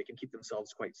shopping, they can keep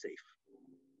themselves quite safe.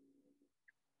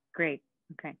 Great.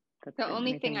 Okay. That's the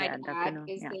only thing I'd add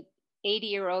is that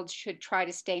 80-year-olds should try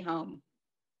to stay home.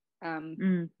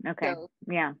 Okay. So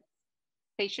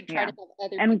they should try to have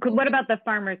other And people. what about the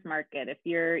farmer's market? If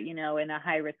you're, you know, in a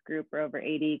high risk group or over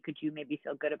 80, could you maybe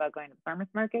feel good about going to the farmer's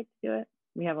market to do it?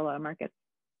 We have a lot of markets.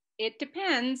 It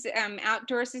depends.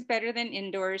 Outdoors is better than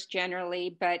indoors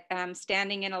generally, but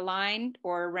standing in a line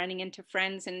or running into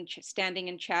friends and standing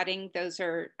and chatting, those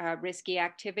are risky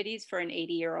activities for an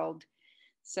 80-year-old.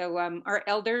 So our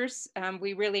elders,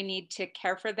 we really need to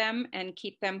care for them and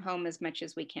keep them home as much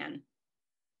as we can.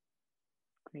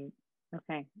 Great.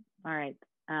 Okay. All right.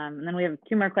 And then we have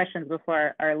 2 more questions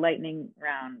before our lightning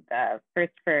round.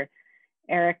 First for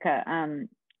Erica.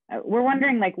 We're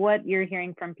wondering like what you're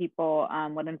hearing from people,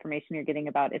 what information you're getting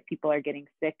about if people are getting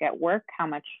sick at work, how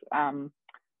much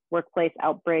workplace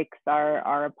outbreaks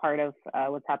are a part of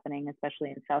what's happening,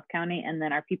 especially in South County. And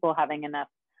then are people having enough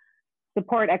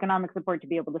support, economic support, to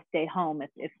be able to stay home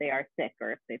if they are sick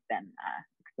or if they've been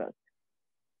exposed?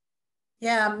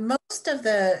 Yeah, most of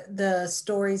the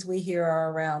stories we hear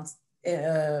are around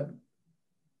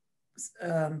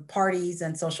parties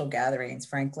and social gatherings,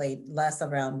 frankly, less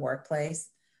around workplace.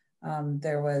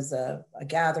 There was a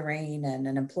gathering and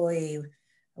an employee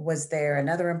was there,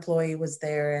 another employee was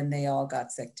there, and they all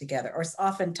got sick together. Or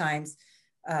oftentimes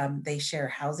they share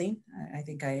housing. I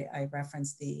think I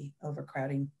referenced the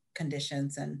overcrowding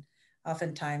conditions, and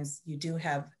oftentimes you do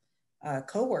have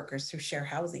coworkers who share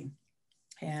housing.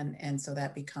 And so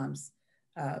that becomes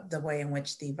the way in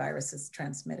which the virus is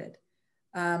transmitted.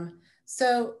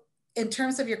 So in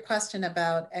terms of your question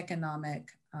about economic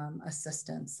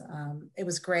assistance, it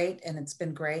was great, and it's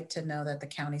been great to know that the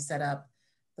county set up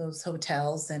those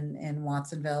hotels in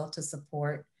Watsonville to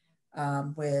support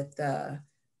with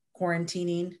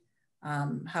quarantining.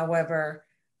 However,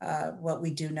 what we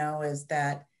do know is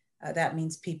that that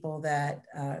means people that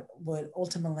would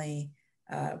ultimately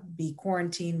be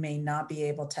quarantined may not be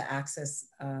able to access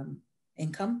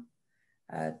income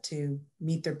to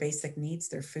meet their basic needs,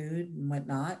 their food and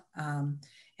whatnot.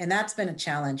 And that's been a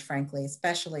challenge, frankly,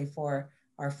 especially for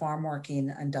our farm working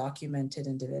undocumented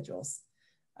individuals.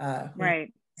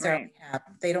 Right.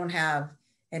 They don't have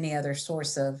any other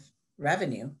source of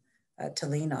revenue to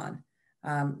lean on.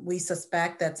 We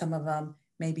suspect that some of them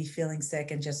may be feeling sick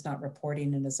and just not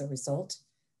reporting it as a result,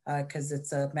 because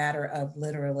it's a matter of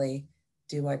literally,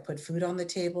 do I put food on the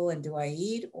table and do I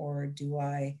eat, or do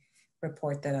I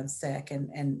report that I'm sick?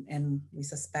 And we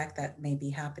suspect that may be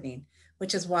happening,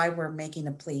 which is why we're making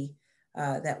a plea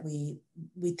that we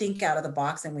think out of the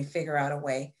box and we figure out a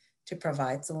way to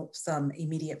provide some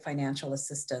immediate financial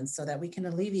assistance so that we can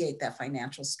alleviate that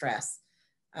financial stress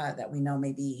that we know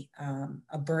may be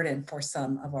a burden for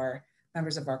some of our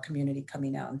members of our community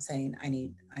coming out and saying, I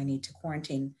need to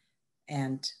quarantine,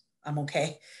 and I'm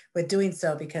okay with doing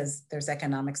so because there's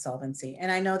economic solvency.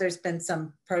 And I know there's been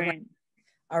some programs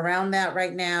around that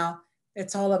right now.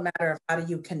 It's all a matter of how do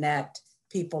you connect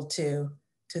people to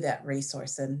that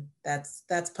resource, and that's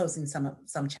posing some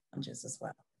challenges as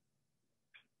well.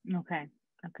 Okay.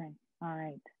 All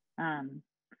right. And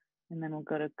then we'll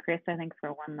go to Chris, I think, for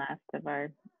one last of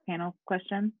our panel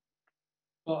questions.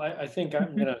 Well, I think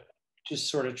I'm going to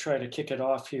just sort of try to kick it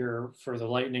off here for the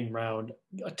lightning round.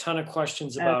 A ton of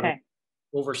questions about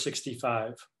over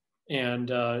 65. And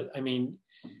I mean,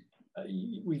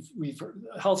 we've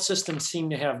health systems seem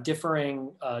to have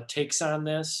differing takes on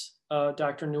this,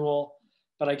 Dr. Newell.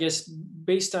 But I guess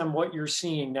based on what you're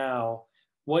seeing now,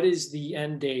 what is the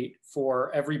end date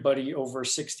for everybody over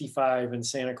 65 in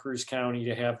Santa Cruz County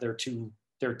to have their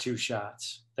two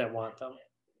shots that want them?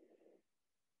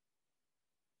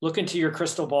 Look into your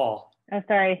crystal ball. Oh,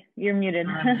 sorry, you're muted.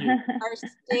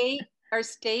 Our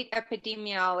state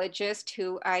epidemiologist,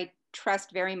 who I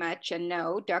trust very much and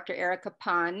know, Dr. Erica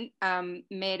Pan,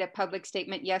 made a public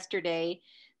statement yesterday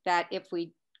that if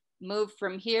we move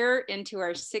from here into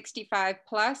our 65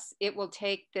 plus, it will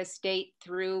take the state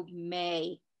through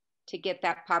May to get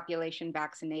that population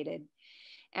vaccinated.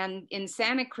 And in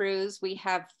Santa Cruz, we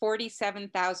have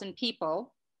 47,000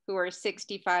 people who are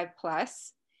 65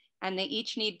 plus, and they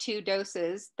each need 2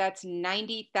 doses. That's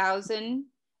 90,000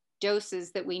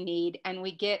 doses that we need, and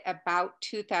we get about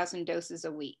 2,000 doses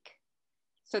a week.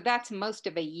 So that's most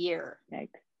of a year.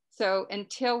 Thanks. So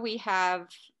until we have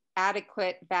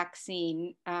adequate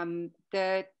vaccine,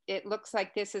 it looks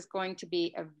like this is going to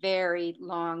be a very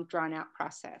long, drawn-out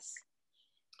process.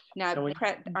 Now,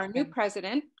 our new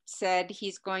president said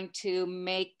he's going to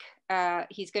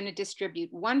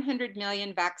distribute 100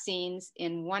 million vaccines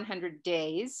in 100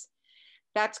 days.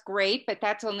 That's great, but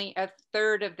that's only a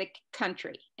third of the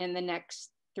country in the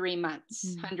next 3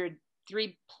 months,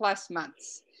 3+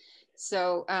 months.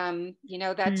 So,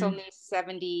 that's only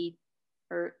 70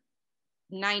 or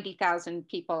 90,000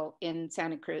 people in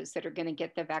Santa Cruz that are going to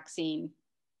get the vaccine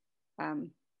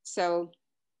So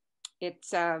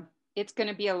it's going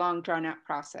to be a long, drawn out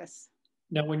process.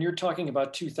 Now, when you're talking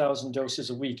about 2,000 doses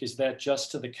a week, is that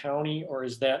just to the county, or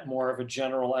is that more of a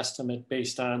general estimate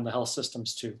based on the health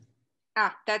systems too?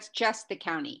 That's just the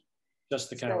county. Just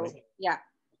the county. So, yeah.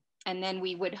 And then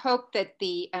we would hope that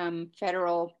the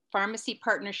federal pharmacy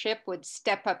partnership would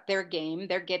step up their game.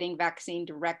 They're getting vaccine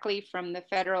directly from the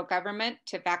federal government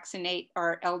to vaccinate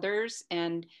our elders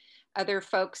and other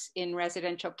folks in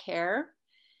residential care.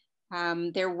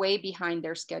 They're way behind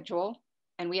their schedule,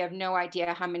 and we have no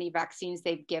idea how many vaccines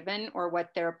they've given or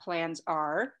what their plans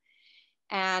are.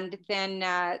 And then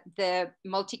the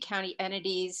multi-county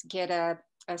entities get a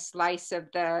slice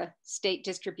of the state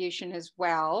distribution as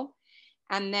well.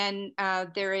 And then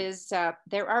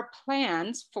there are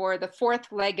plans for the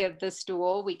fourth leg of the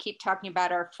stool. We keep talking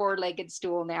about our four-legged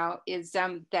stool now, is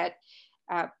that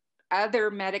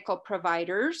other medical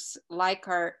providers, like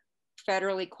our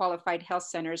federally qualified health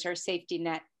centers, our safety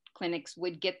net clinics,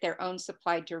 would get their own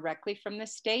supply directly from the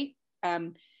state.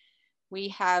 We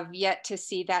have yet to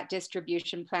see that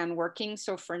distribution plan working.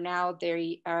 So for now,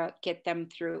 they get them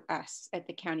through us at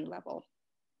the county level.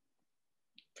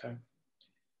 Okay.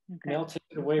 Mel, take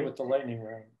it away with the lightning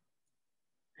round.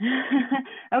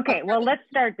 Okay, well, let's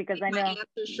start because I know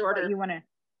shorter. What you want to.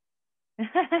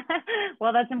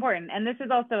 Well, that's important. And this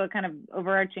is also a kind of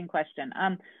overarching question.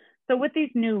 So with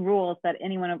these new rules that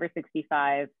anyone over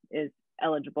 65 is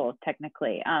eligible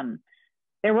technically,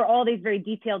 there were all these very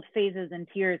detailed phases and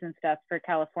tiers and stuff for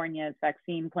California's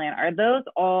vaccine plan. Are those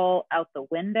all out the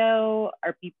window?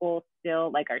 Are people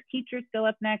still, like, are teachers still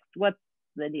up next? What's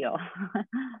the deal?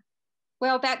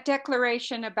 Well, that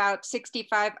declaration about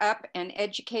 65 up and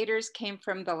educators came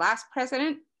from the last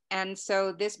president. And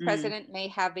so this president may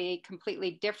have a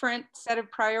completely different set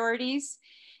of priorities.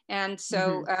 And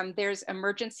so there's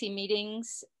emergency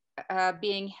meetings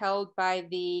being held by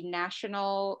the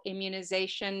National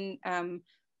Immunization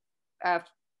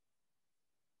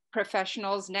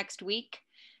professionals next week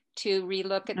to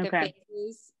relook at the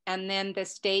phases. And then the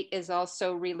state is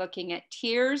also relooking at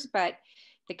tiers, but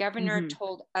the governor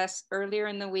told us earlier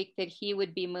in the week that he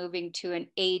would be moving to an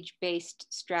age-based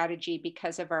strategy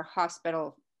because of our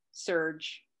hospital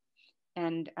surge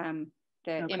and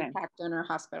the impact on our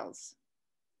hospitals.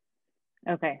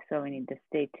 Okay, so we need to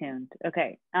stay tuned.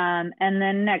 Okay, and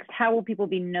then next, how will people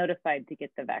be notified to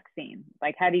get the vaccine?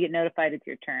 Like, how do you get notified it's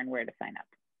your turn, where to sign up?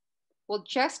 Well,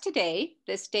 just today,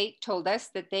 the state told us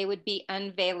that they would be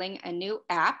unveiling a new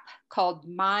app called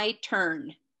My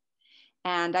Turn.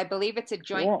 And I believe it's a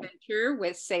joint venture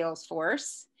with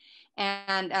Salesforce.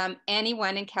 And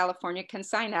anyone in California can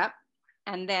sign up.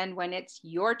 And then when it's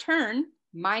your turn,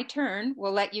 My Turn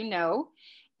will let you know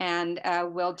and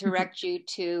will direct you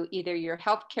to either your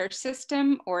healthcare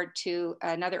system or to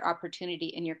another opportunity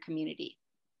in your community.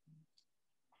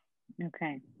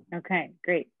 Okay,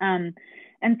 great.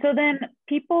 And so then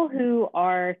people who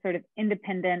are sort of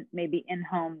independent, maybe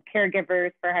in-home caregivers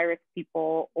for high-risk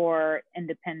people, or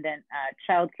independent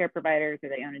childcare providers, or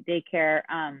they own a daycare,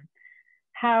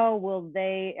 how will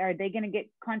are they going to get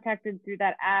contacted through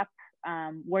that app?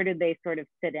 Where do they sort of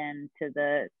fit into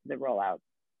the rollout?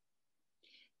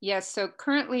 Yes, so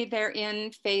currently they're in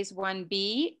phase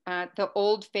 1B, the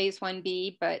old phase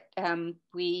 1B, but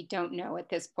we don't know at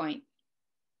this point.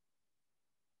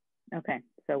 Okay,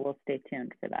 so we'll stay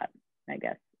tuned for that, I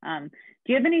guess. Do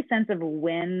you have any sense of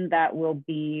when that will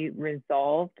be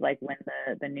resolved, like when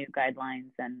the new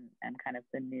guidelines and kind of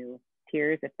the new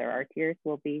tiers, if there are tiers,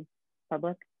 will be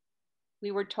public?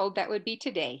 We were told that would be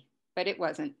today, but it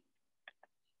wasn't.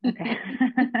 Okay.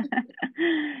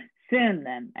 Soon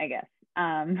then, I guess.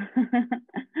 All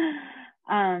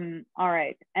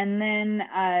right. And then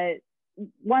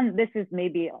this is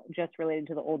maybe just related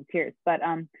to the old tiers, but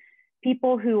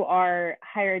people who are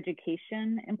higher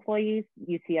education employees,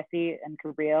 UCSC and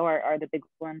Cabrillo are the big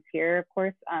ones here, of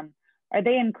course. Are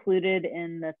they included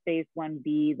in the phase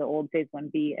 1B, the old phase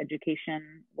 1B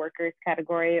education workers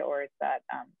category, or is that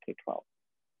K-12?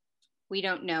 We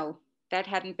don't know. That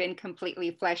hadn't been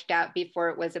completely fleshed out before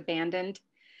it was abandoned.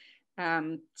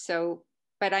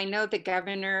 But I know the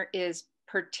governor is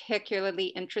particularly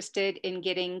interested in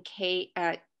getting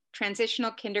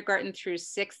transitional kindergarten through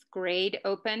 6th grade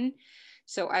open.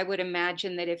 So I would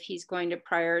imagine that if he's going to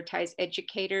prioritize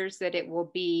educators, that it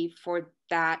will be for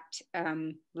that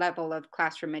level of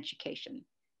classroom education,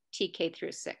 TK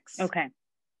through 6. Okay.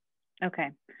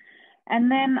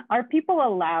 And then are people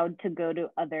allowed to go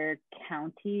to other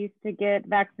counties to get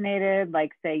vaccinated?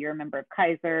 Like, say you're a member of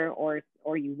Kaiser or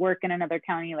you work in another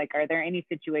county. Like, are there any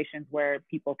situations where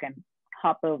people can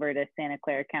hop over to Santa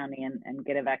Clara County and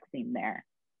get a vaccine there?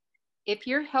 if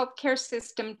your healthcare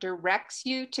system directs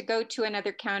you to go to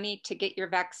another county to get your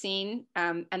vaccine,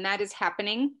 and that is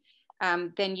happening,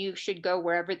 then you should go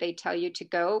wherever they tell you to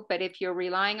go. But if you're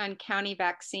relying on county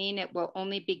vaccine, it will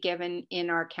only be given in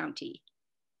our county.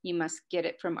 You must get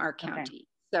it from our county.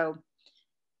 Okay. So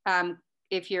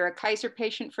if you're a Kaiser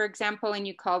patient, for example, and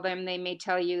you call them, they may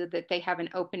tell you that they have an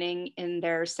opening in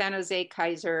their San Jose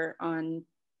Kaiser on,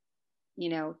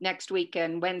 next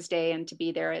weekend, Wednesday, and to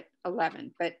be there at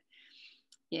 11. But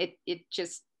it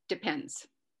just depends.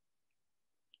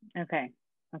 Okay,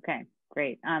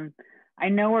 great. I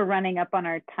know we're running up on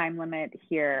our time limit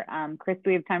here. Chris,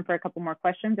 do we have time for a couple more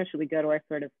questions, or should we go to our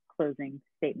sort of closing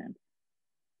statements?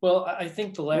 Well, I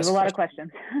think the last. We have a lot of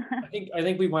questions.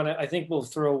 I think we'll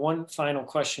throw one final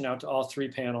question out to all three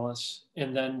panelists,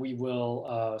 and then we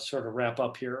will sort of wrap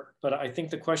up here. But I think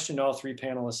the question to all three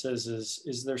panelists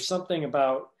is there something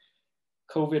about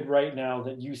COVID right now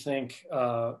that you think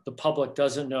the public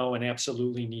doesn't know and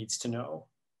absolutely needs to know?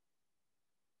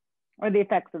 Or the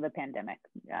effects of the pandemic.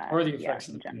 Or the effects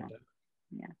of the pandemic.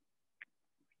 Yeah.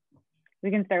 We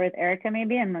can start with Erica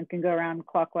maybe, and we can go around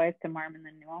clockwise to Marm and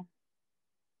then Newell.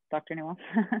 Dr. Newell.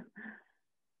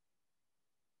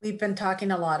 We've been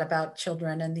talking a lot about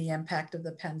children and the impact of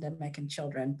the pandemic in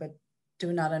children, but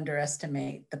do not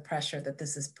underestimate the pressure that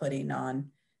this is putting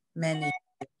on many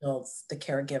adults, the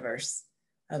caregivers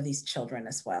of these children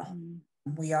as well.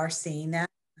 We are seeing that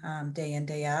day in,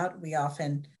 day out. We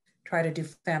often try to do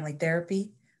family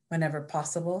therapy whenever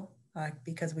possible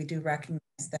because we do recognize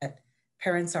that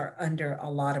parents are under a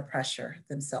lot of pressure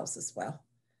themselves as well.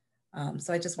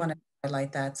 So I just want to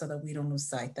highlight that so that we don't lose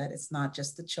sight that it's not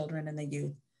just the children and the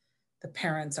youth. The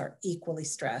parents are equally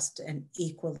stressed and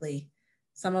equally,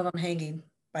 some of them hanging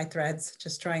by threads,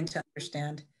 just trying to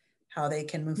understand how they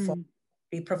can move forward,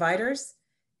 be providers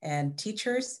and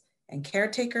teachers and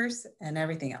caretakers and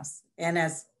everything else. And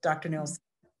as Dr. Newell said,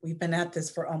 we've been at this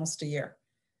for almost a year.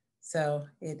 So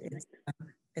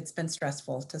it's been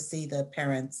stressful to see the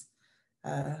parents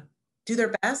do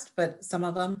their best, but some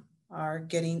of them are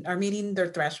meeting their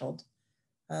threshold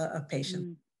of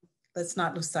patience. Let's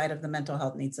not lose sight of the mental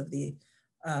health needs of the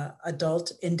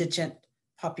adult indigent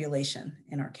population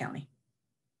in our county.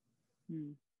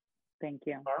 Thank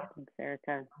you. Thanks,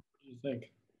 Erica. What do you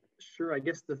think? Sure. I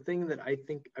guess the thing that I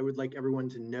think I would like everyone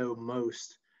to know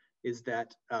most is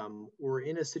that we're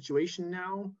in a situation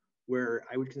now where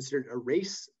I would consider it a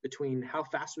race between how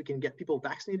fast we can get people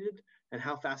vaccinated and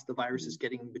how fast the virus is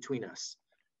getting between us.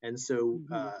 And so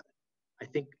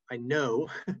I know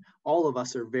all of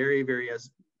us are very, very, as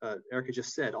Erica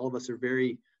just said, all of us are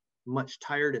very much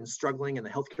tired and struggling, and the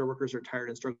healthcare workers are tired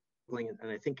and struggling.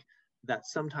 And I think that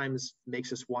sometimes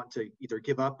makes us want to either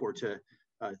give up or to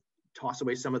toss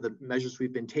away some of the measures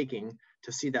we've been taking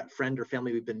to see that friend or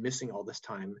family we've been missing all this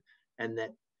time. And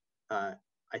that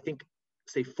I think,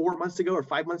 say 4 months ago or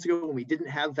 5 months ago, when we didn't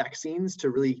have vaccines to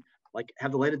really like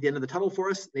have the light at the end of the tunnel for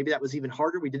us, maybe that was even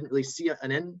harder. We didn't really see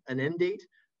an end date.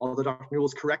 Although Dr. Newell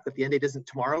is correct that the end date isn't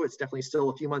tomorrow, it's definitely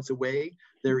still a few months away.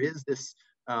 There is this,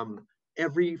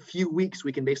 every few weeks,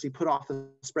 we can basically put off the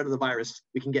spread of the virus.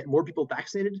 We can get more people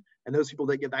vaccinated, and those people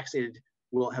that get vaccinated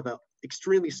will have an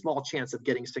extremely small chance of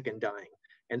getting sick and dying.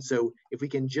 And so if we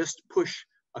can just push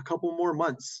a couple more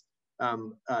months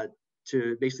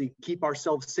to basically keep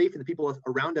ourselves safe and the people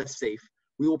around us safe,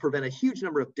 we will prevent a huge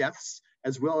number of deaths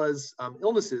as well as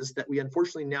illnesses that we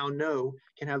unfortunately now know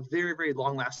can have very, very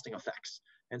long-lasting effects.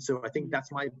 And so I think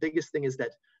that's my biggest thing is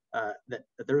that, that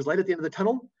there's light at the end of the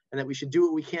tunnel, and that we should do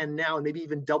what we can now and maybe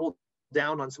even double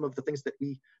down on some of the things that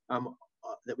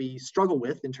we struggle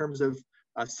with in terms of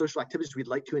social activities we'd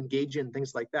like to engage in,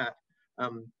 things like that.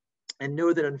 And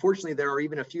know that unfortunately there are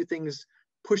even a few things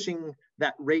pushing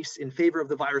that race in favor of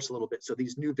the virus a little bit. So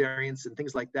these new variants and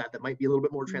things like that that might be a little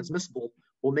bit more transmissible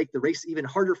will make the race even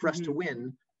harder for us to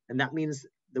win. And that means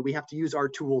that we have to use our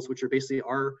tools, which are basically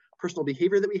our personal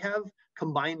behavior that we have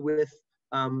combined with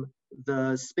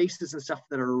the spaces and stuff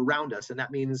that are around us. And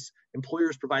that means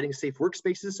employers providing safe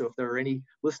workspaces. So if there are any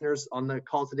listeners on the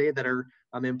call today that are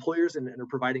employers and are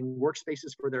providing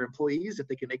workspaces for their employees, if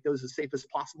they can make those as safe as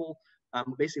possible,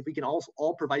 basically if we can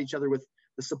all provide each other with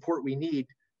the support we need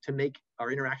to make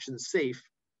our interactions safe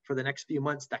for the next few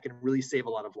months, that can really save a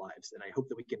lot of lives. And I hope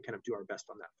that we can kind of do our best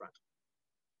on that front.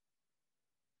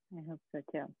 I hope so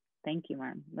too. Thank you,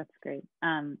 Marm. That's great.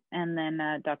 And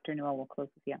then Dr. Newell will close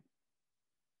with you.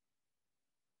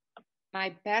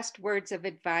 My best words of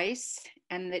advice,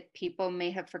 and that people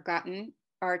may have forgotten,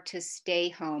 are to stay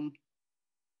home.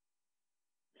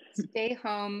 Stay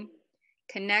home,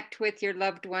 connect with your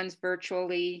loved ones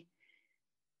virtually,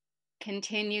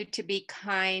 continue to be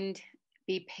kind,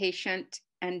 be patient,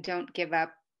 and don't give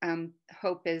up.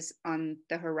 Hope is on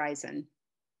the horizon.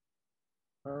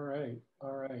 All right.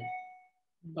 All right.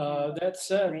 That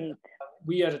said, Great.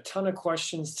 we had a ton of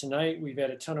questions tonight. We've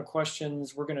had a ton of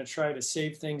questions. We're going to try to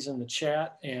save things in the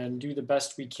chat and do the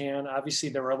best we can. Obviously,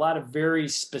 there were a lot of very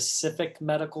specific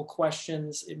medical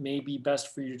questions. It may be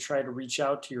best for you to try to reach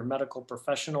out to your medical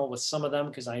professional with some of them,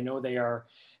 because I know they are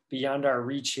beyond our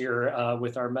reach here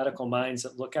with our medical minds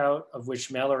at Lookout, of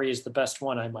which Mallory is the best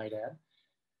one, I might add.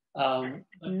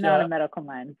 Not a medical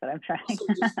mind, but I'm trying.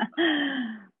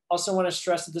 Also want to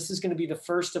stress that this is going to be the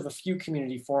first of a few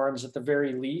community forums at the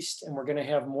very least, and we're going to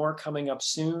have more coming up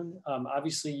soon.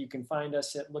 Obviously, you can find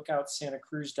us at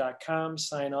lookoutsantacruz.com.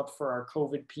 Sign up for our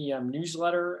COVID PM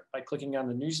newsletter by clicking on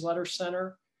the newsletter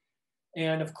center.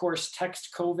 And of course, text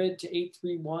COVID to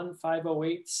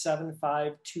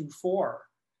 831-508-7524.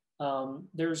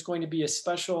 There's going to be a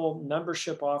special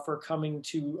membership offer coming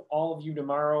to all of you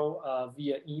tomorrow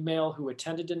via email who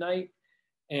attended tonight.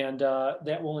 And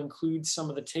that will include some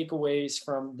of the takeaways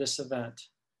from this event.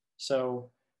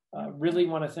 So really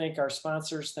want to thank our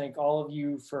sponsors, thank all of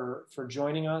you for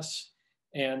joining us,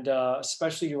 and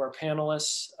especially to our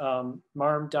panelists,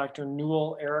 Marm, Dr.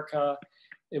 Newell, Erica.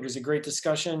 It was a great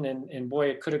discussion, and boy,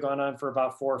 it could have gone on for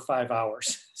about 4 or 5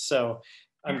 hours. So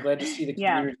I'm glad to see the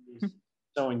community is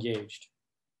so engaged.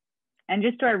 And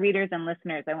just to our readers and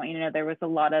listeners, I want you to know there was a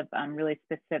lot of really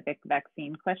specific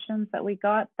vaccine questions that we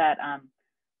got that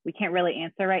we can't really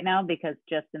answer right now, because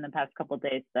just in the past couple of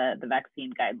days, the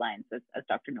vaccine guidelines, as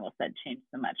Dr. Newell said, changed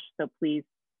so much. So please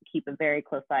keep a very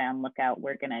close eye on Lookout.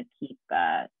 We're going to keep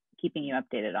keeping you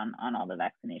updated on all the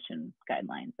vaccination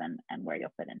guidelines and where you'll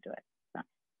fit into it. So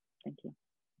thank you.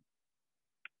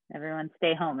 Everyone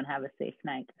stay home and have a safe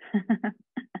night. All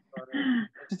right.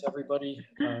 Thanks to everybody,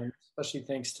 especially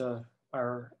thanks to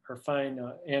our fine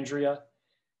Andrea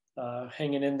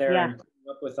hanging in there. And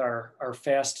up with our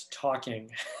fast talking.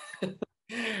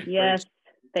 Yes,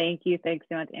 thank you. Thanks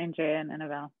so much, Andrea and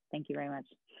Annabelle. Thank you very much.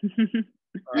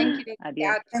 Thank you.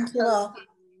 Thank you all.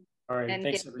 All right, and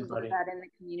thanks get everybody. that in the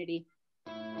community.